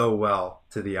translates so well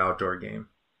to the outdoor game.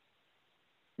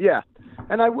 Yeah.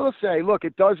 And I will say, look,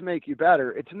 it does make you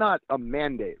better. It's not a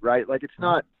mandate, right? Like it's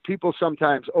not, people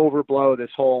sometimes overblow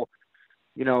this whole,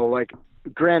 like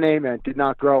Grant Ament did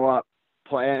not grow up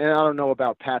playing, and I don't know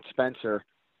about Pat Spencer,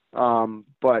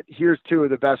 but here's two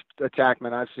of the best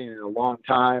attackmen I've seen in a long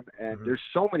time. And there's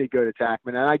so many good attackmen,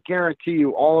 and I guarantee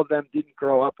you all of them didn't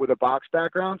grow up with a box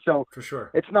background. So for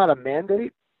sure, it's not a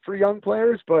mandate for young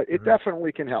players, but it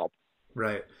definitely can help.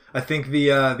 Right. I think the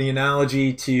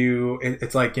analogy to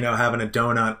it's like having a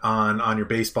donut on your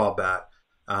baseball bat,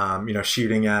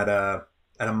 shooting at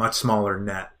a much smaller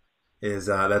net is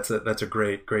that's a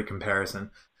great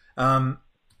comparison.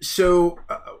 So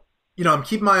I'm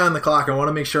keeping my eye on the clock. I want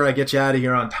to make sure I get you out of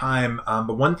here on time.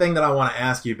 But one thing that I want to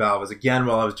ask you about was, again,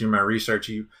 while I was doing my research,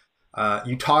 you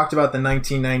talked about the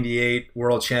 1998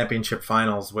 World Championship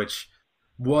Finals, which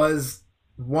was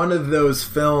one of those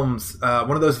films,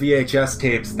 one of those VHS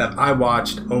tapes that I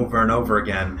watched over and over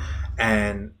again.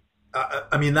 And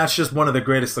I mean, that's just one of the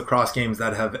greatest lacrosse games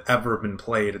that have ever been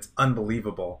played. It's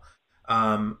unbelievable.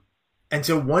 And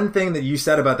so one thing that you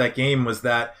said about that game was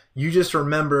that you just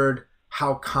remembered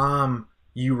how calm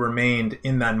you remained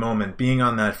in that moment, being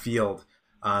on that field.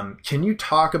 Can you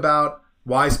talk about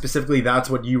why specifically that's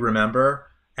what you remember,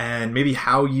 and maybe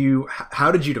how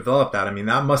did you develop that? I mean,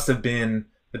 that must have been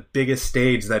the biggest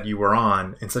stage that you were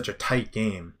on in such a tight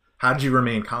game. How did you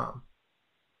remain calm?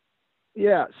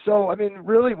 Yeah. So, I mean,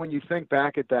 really, when you think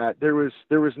back at that, there was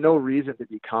no reason to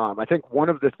be calm. I think one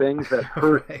of the things that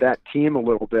hurt that team a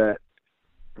little bit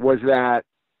was that,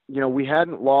 we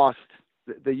hadn't lost,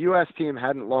 the U.S. team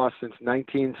hadn't lost since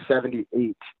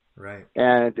 1978. Right.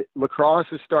 And lacrosse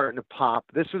is starting to pop.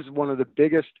 This was one of the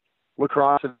biggest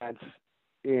lacrosse events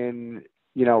in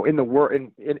the world,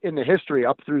 in the history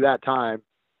up through that time.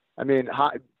 I mean,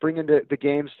 bringing the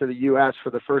games to the U.S. for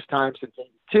the first time since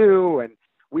 '82, and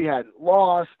we hadn't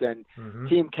lost, and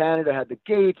Team Canada had the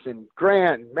Gates and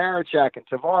Grant and Marichak and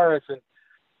Tavares, and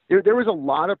there was a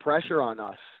lot of pressure on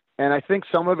us. And I think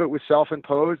some of it was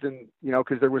self-imposed, and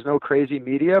because there was no crazy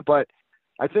media. But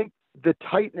I think the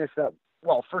tightness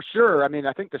for sure. I mean,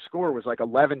 I think the score was like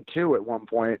 11-2 at one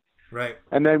point, right?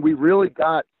 And then we really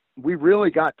got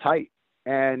tight,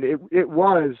 and it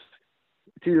was.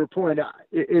 To your point,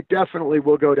 it definitely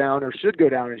will go down, or should go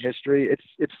down in history.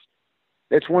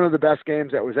 It's one of the best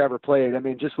games that was ever played. I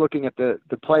mean, just looking at the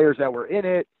players that were in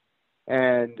it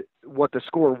and what the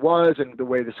score was and the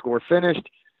way the score finished.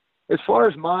 As far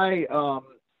as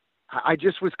I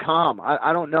just was calm.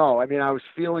 I don't know. I mean, I was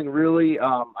feeling really,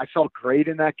 I felt great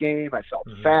in that game. I felt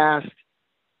fast.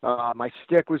 My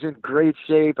stick was in great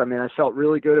shape. I mean, I felt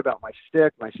really good about my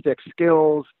stick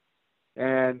skills.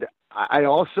 And I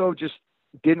also just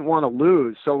didn't want to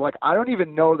lose. So like, I don't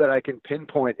even know that I can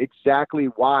pinpoint exactly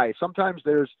why. Sometimes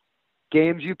there's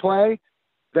games you play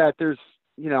that there's,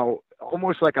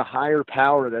 almost like a higher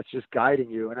power that's just guiding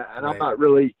you. And I'm Right. not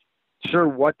really sure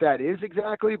what that is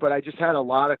exactly, but I just had a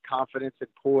lot of confidence and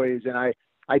poise, and I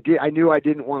knew I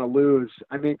didn't want to lose.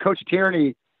 I mean, Coach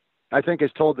Tierney, I think,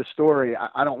 has told the story.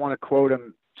 I don't want to quote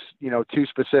him, too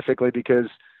specifically, because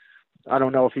I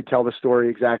don't know if he'd tell the story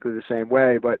exactly the same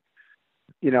way, but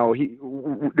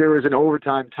there was an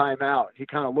overtime timeout. He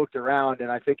kind of looked around,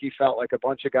 and I think he felt like a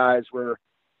bunch of guys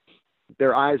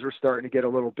their eyes were starting to get a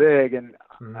little big. And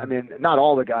I mean, not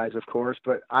all the guys, of course,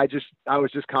 but I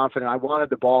was just confident. I wanted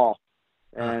the ball,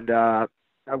 and I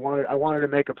wanted to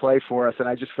make a play for us, and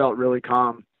I just felt really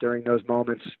calm during those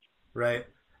moments. Right.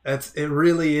 It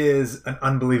really is an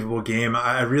unbelievable game.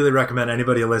 I really recommend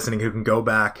anybody listening who can go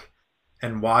back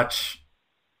and watch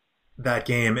that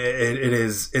game.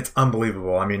 It's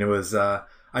unbelievable. I mean, it was, I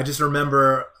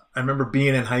remember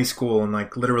being in high school and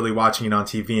like literally watching it on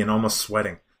TV and almost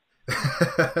sweating.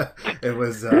 It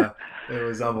was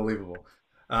unbelievable.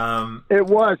 It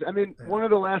was. I mean, one of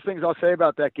the last things I'll say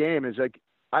about that game is like,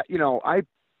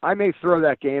 I may throw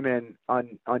that game in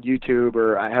on YouTube,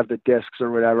 or I have the discs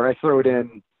or whatever. I throw it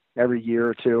in every year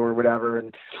or two or whatever.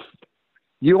 And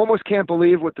you almost can't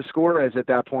believe what the score is at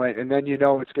that point. And then,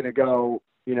 it's going to go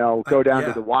down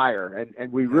to the wire.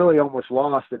 And we really almost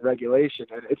lost in regulation.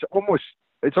 And it's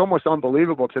almost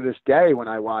unbelievable to this day when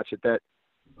I watch it that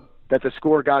the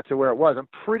score got to where it was. I'm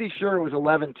pretty sure it was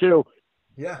 11-2.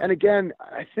 Yeah. And again,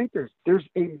 I think there's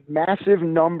a massive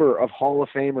number of Hall of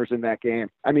Famers in that game.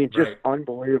 I mean, just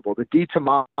unbelievable. The D.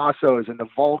 Tomasos and the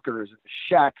Volkers and the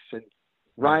Shecks and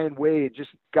Ryan Wade, just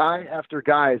guy after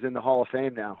guy is in the Hall of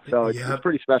Fame now. So it's a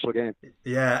pretty special game.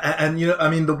 Yeah. And I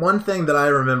mean, the one thing that I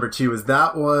remember too is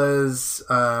that was,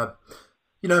 I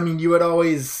mean, you had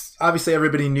always, obviously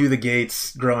everybody knew the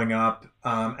Gates growing up.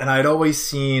 And I'd always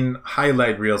seen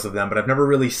highlight reels of them, but I've never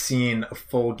really seen a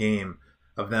full game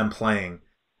of them playing.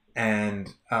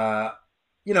 And, I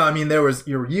mean, there was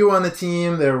you on the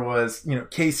team. There was,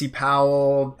 Casey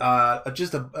Powell,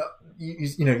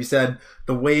 you said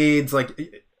the Wades,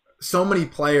 like so many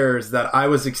players that I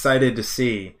was excited to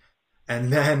see.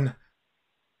 And then,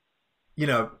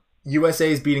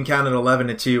 USA's beating Canada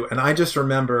 11-2. And I just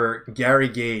remember Gary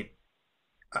Gait.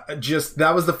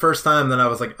 That was the first time that I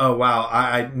was like, oh wow,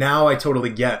 I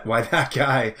totally get why that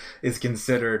guy is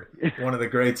considered one of the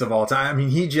greats of all time. I mean,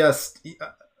 he just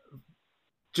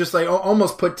like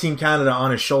almost put Team Canada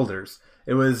on his shoulders.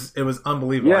 It was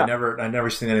unbelievable. Yeah. I never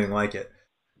seen anything like it.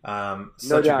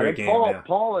 Such a great game.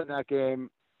 Paul in that game,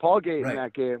 Paul Gait in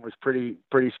that game was pretty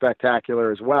spectacular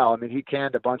as well. I mean, he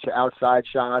canned a bunch of outside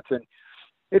shots, and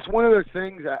it's one of those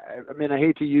things. I mean, I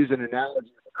hate to use an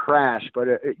analogy, crash, but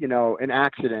an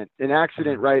accident,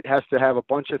 right, has to have a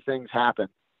bunch of things happen,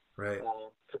 right,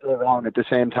 to go wrong at the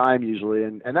same time usually,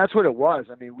 and that's what it was.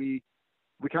 I mean, we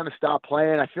kind of stopped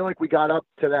playing. I feel like we got up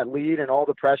to that lead, and all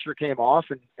the pressure came off,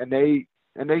 and they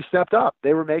stepped up.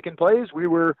 They were making plays. We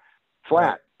were flat,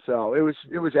 right. So it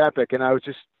was epic, and I was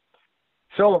just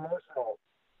so emotional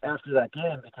after that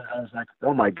game because I was like,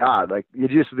 oh my God, like you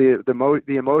just the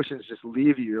emotions just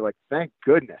leave you. You're like, thank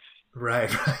goodness.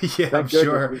 Right. Yeah, I'm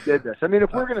sure we did this. I mean,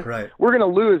 if we're gonna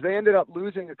lose, they ended up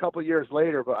losing a couple of years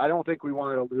later, but I don't think we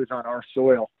wanted to lose on our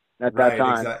soil at that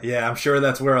time. Exactly. Yeah, I'm sure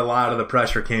that's where a lot of the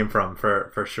pressure came from,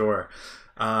 for sure.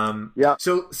 Yeah.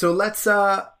 So let's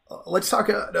talk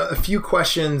a few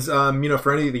questions.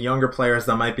 For any of the younger players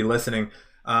that might be listening.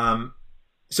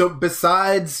 So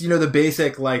besides the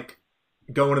basic like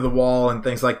going to the wall and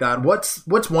things like that,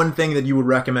 what's one thing that you would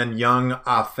recommend young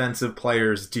offensive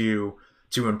players do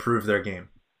to improve their game?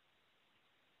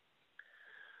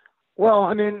 Well,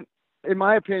 I mean, in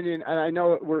my opinion, and I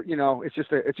know it's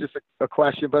just a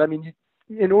question, but I mean,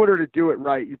 in order to do it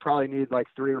right, you probably need like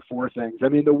 3 or 4 things. I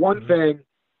mean, the one thing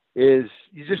is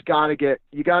you just gotta get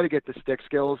the stick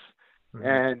skills. Mm-hmm.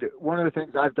 And one of the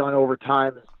things I've done over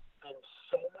time is been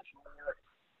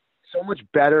so much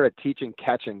better at teaching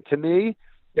catching. To me,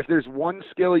 if there's one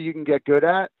skill you can get good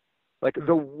at, like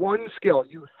the one skill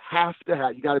you have to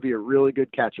have, you got to be a really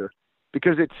good catcher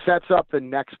because it sets up the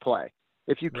next play.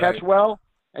 If you catch well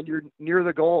and you're near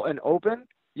the goal and open,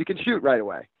 you can shoot right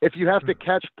away. If you have to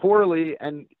catch poorly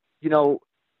and,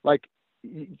 like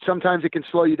sometimes it can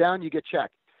slow you down, you get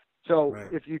checked. So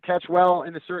if you catch well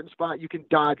in a certain spot, you can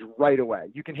dodge right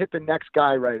away. You can hit the next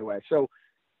guy right away. So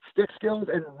stick skills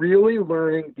and really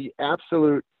learning the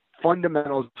absolute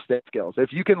fundamentals of stick skills.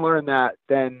 If you can learn that,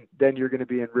 then you're going to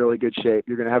be in really good shape.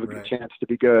 You're going to have a good chance to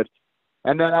be good.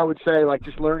 And then I would say like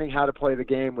just learning how to play the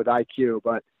game with IQ.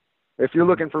 But if you're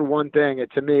looking for one thing,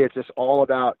 to me, it's just all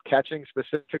about catching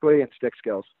specifically and stick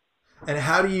skills. And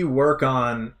how do you work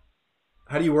on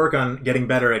getting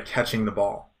better at catching the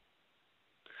ball?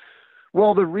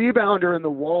 Well, the rebounder and the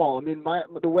wall. I mean,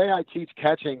 the way I teach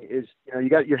catching is, you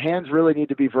got your hands really need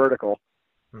to be vertical,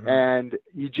 and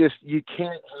you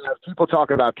can't have people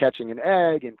talk about catching an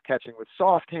egg and catching with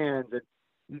soft hands, and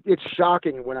it's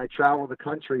shocking when I travel the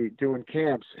country doing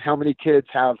camps how many kids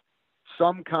have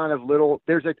some kind of little.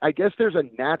 I guess there's a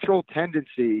natural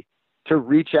tendency to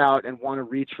reach out and want to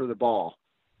reach for the ball,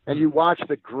 and you watch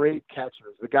the great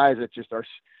catchers, the guys that just are.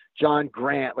 John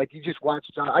Grant, like you just watch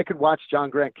I could watch John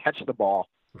Grant catch the ball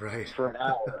for an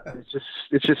hour.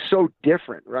 It's just so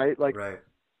different, right? Like,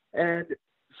 and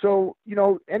so,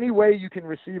 any way you can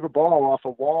receive a ball off a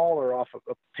wall or off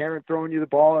a parent throwing you the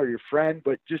ball or your friend,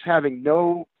 but just having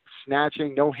no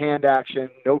snatching, no hand action,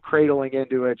 no cradling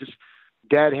into it, just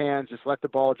dead hands, just let the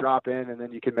ball drop in and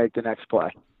then you can make the next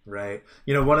play. Right.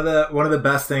 One of the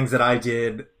best things that I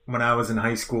did when I was in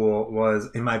high school was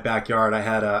in my backyard. I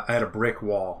had a brick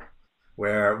wall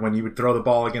where when you would throw the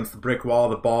ball against the brick wall,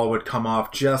 the ball would come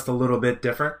off just a little bit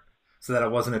different so that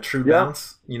it wasn't a true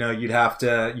bounce. You'd have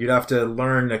to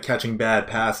learn to catching bad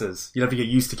passes. You'd have to get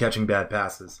used to catching bad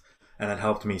passes. And it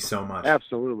helped me so much.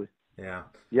 Absolutely. Yeah.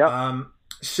 Yeah.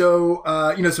 So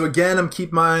again, I'm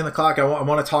keeping my eye on the clock. I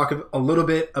want to talk a little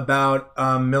bit about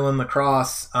Millen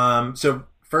Lacrosse. So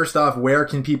first off, where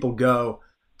can people go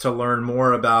to learn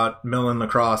more about Millen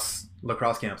lacrosse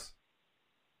camps?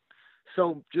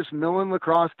 So just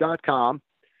millenlacrosse.com.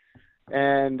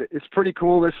 And it's pretty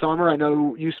cool this summer. I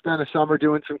know you spent a summer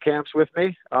doing some camps with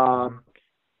me.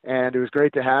 And it was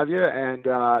great to have you. And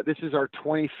this is our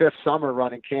 25th summer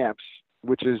running camps,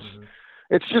 which is,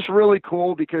 it's just really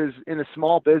cool because in a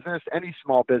small business, any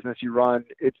small business you run,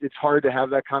 it's hard to have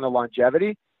that kind of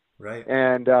longevity. Right.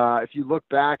 And if you look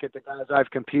back at the guys I've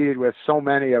competed with, so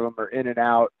many of them are in and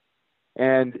out.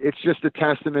 And it's just a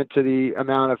testament to the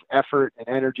amount of effort and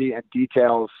energy and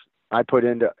details I put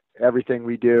into everything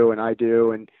we do and I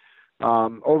do. And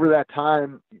over that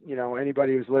time,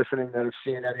 anybody who's listening that has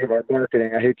seen any of our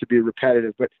marketing, I hate to be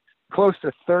repetitive, but close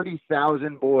to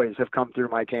 30,000 boys have come through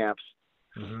my camps.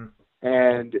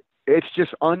 And it's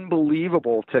just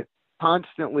unbelievable to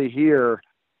constantly hear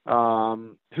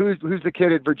who's the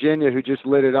kid at Virginia who just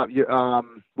lit it up,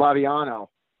 Laviano.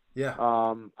 Yeah.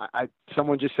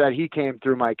 Someone just said he came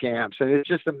through my camps, and it's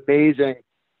just amazing.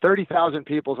 30,000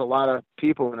 people is a lot of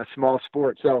people in a small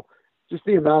sport. So just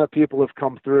the amount of people have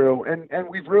come through, and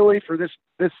we've really,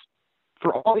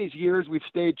 for all these years, we've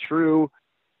stayed true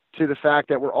to the fact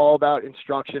that we're all about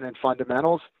instruction and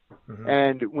fundamentals.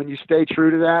 And when you stay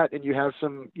true to that and you have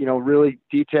some, really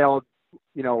detailed,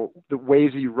 the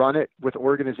ways you run it with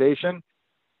organization,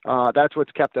 that's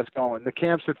what's kept us going. The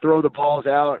camps that throw the balls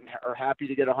out and are happy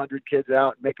to get 100 kids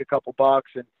out and make a couple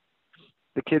bucks, and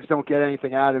the kids don't get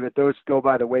anything out of it, those go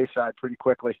by the wayside pretty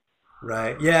quickly.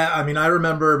 Right. Yeah. I mean, I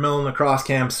remember Millen lacrosse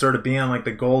camps sort of being like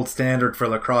the gold standard for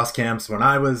lacrosse camps when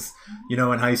I was, in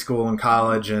high school and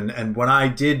college. And when I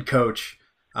did coach,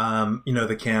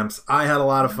 the camps, I had a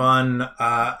lot of fun.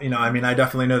 I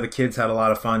definitely know the kids had a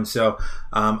lot of fun. So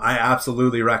I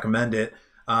absolutely recommend it.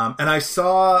 And I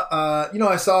saw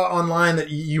online that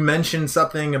you mentioned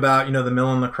something about, the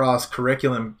Millen lacrosse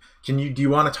curriculum. Do you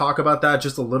want to talk about that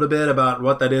just a little bit about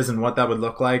what that is and what that would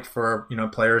look like for,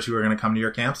 players who are going to come to your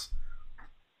camps?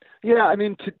 Yeah, I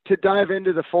mean, to dive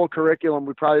into the full curriculum,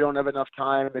 we probably don't have enough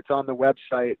time. It's on the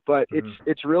website, but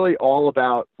it's really all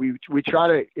about, we try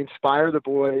to inspire the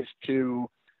boys to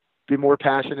be more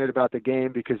passionate about the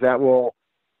game because that will,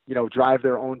 drive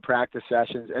their own practice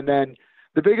sessions. And then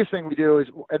the biggest thing we do is,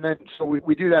 so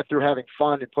we do that through having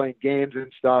fun and playing games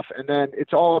and stuff. And then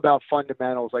it's all about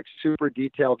fundamentals, like super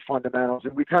detailed fundamentals.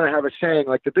 And we kind of have a saying,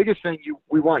 like the biggest thing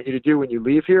we want you to do when you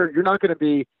leave here, you're not going to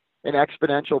be an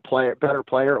exponential better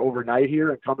player overnight here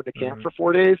and come into camp for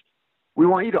 4 days. We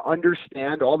want you to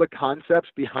understand all the concepts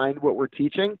behind what we're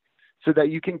teaching so that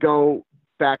you can go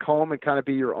back home and kind of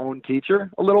be your own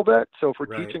teacher a little bit. So if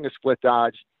we're teaching a split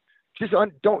dodge, just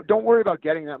don't worry about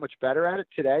getting that much better at it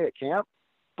today at camp,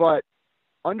 but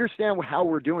understand how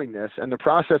we're doing this and the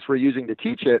process we're using to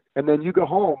teach it. And then you go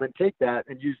home and take that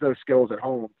and use those skills at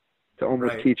home to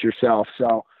almost teach yourself.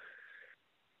 So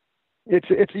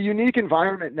it's a unique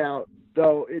environment now,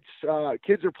 though. It's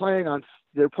kids are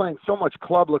they're playing so much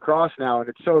club lacrosse now, and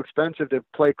it's so expensive to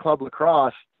play club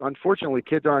lacrosse. Unfortunately,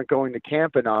 kids aren't going to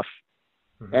camp enough.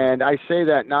 And I say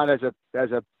that not as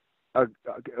a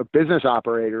business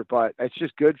operator, but it's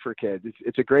just good for kids.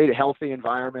 It's a great, healthy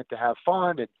environment to have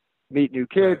fun and meet new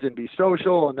kids and be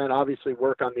social, and then obviously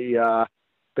work on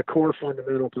the core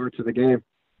fundamental parts of the game.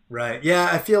 Right. Yeah,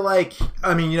 I feel like,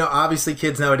 obviously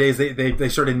kids nowadays, they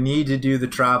sort of need to do the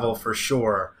travel for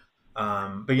sure.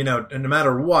 But no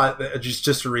matter what, it's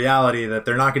just a reality that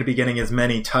they're not going to be getting as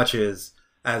many touches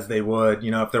as they would,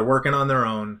 if they're working on their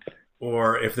own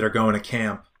or if they're going to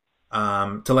camp.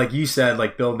 To, like you said,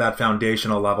 like build that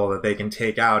foundational level that they can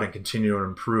take out and continue to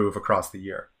improve across the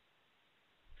year.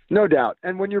 No doubt.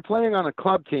 And when you're playing on a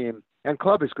club team, and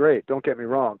club is great, don't get me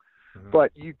wrong,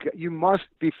 but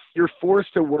you're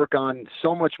forced to work on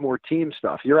so much more team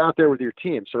stuff. You're out there with your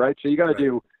team, right? So you got to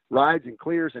do rides and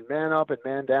clears and man up and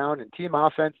man down and team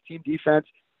offense, team defense.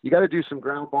 You got to do some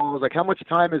ground balls. Like, how much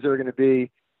time is there going to be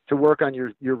to work on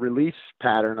your release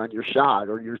pattern on your shot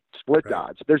or your split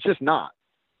dodge? There's just not.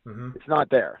 It's not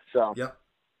there. So yep,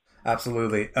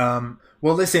 absolutely.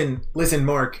 Well, listen,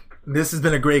 Mark, this has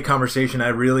been a great conversation. I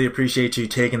really appreciate you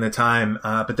taking the time.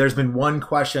 But there's been one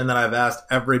question that I've asked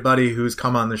everybody who's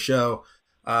come on the show.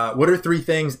 What are 3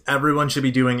 things everyone should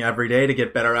be doing every day to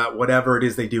get better at whatever it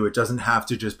is they do? It doesn't have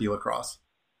to just be lacrosse.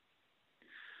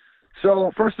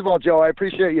 So first of all, Joe, I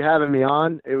appreciate you having me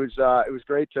on. It was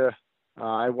great to.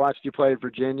 I watched you play at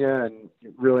Virginia and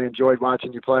really enjoyed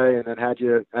watching you play, and then had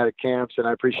you at camps, and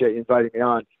I appreciate you inviting me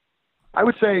on. I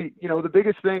would say, the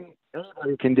biggest thing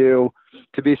anybody can do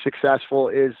to be successful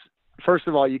is, first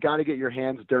of all, you got to get your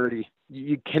hands dirty.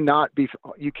 You cannot be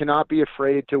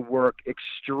afraid to work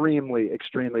extremely,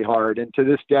 extremely hard. And to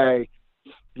this day,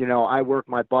 I work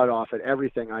my butt off at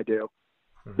everything I do.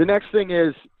 The next thing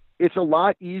is, it's a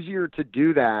lot easier to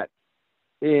do that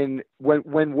when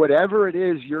whatever it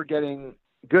is you're getting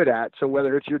good at. So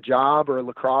whether it's your job or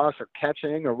lacrosse or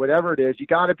catching or whatever it is, you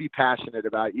got to be passionate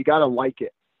about it. You got to like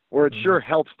it, or it sure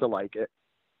helps to like it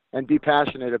and be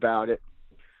passionate about it.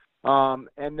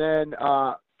 And then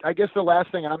I guess the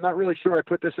last thing, I'm not really sure I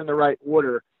put this in the right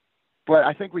order, but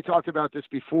I think we talked about this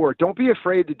before. Don't be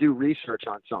afraid to do research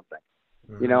on something,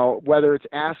 whether it's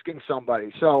asking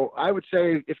somebody. So I would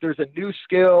say if there's a new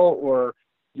skill or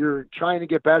you're trying to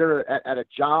get better at a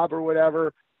job or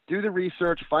whatever, do the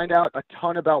research, find out a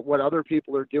ton about what other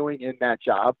people are doing in that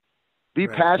job. Be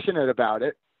passionate about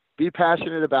it. Be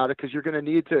passionate about it, because you're going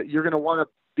to want to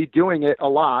be doing it a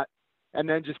lot. And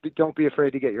then don't be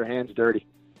afraid to get your hands dirty.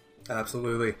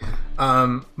 Absolutely.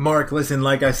 Mark, listen,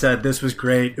 like I said, this was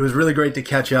great. It was really great to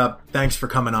catch up. Thanks for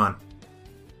coming on.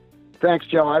 Thanks,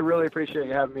 Joe. I really appreciate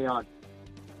you having me on.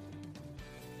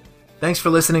 Thanks for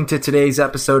listening to today's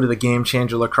episode of the Game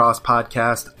Changer Lacrosse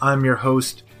Podcast. I'm your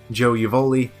host, Joe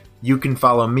Uvoli. You can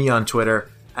follow me on Twitter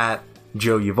at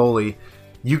Joe Uvoli.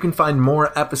 You can find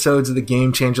more episodes of the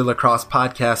Game Changer Lacrosse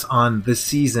Podcast on The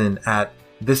Season at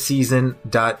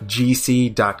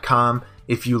theseason.gc.com.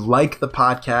 If you like the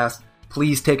podcast,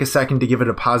 please take a second to give it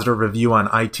a positive review on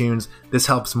iTunes. This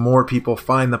helps more people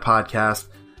find the podcast.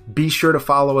 Be sure to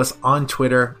follow us on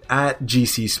Twitter at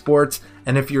GC Sports.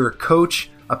 And if you're a coach,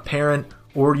 a parent,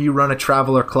 or you run a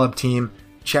travel or club team,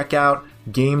 check out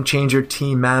Game Changer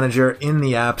Team Manager in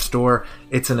the App Store.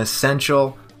 It's an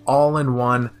essential,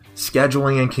 all-in-one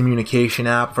scheduling and communication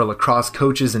app for lacrosse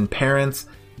coaches and parents.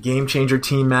 Game Changer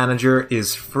Team Manager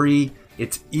is free,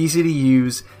 it's easy to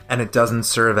use, and it doesn't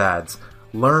serve ads.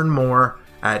 Learn more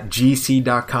at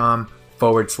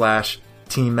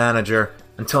gc.com/team manager.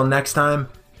 Until next time,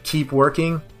 keep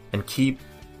working and keep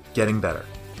getting better.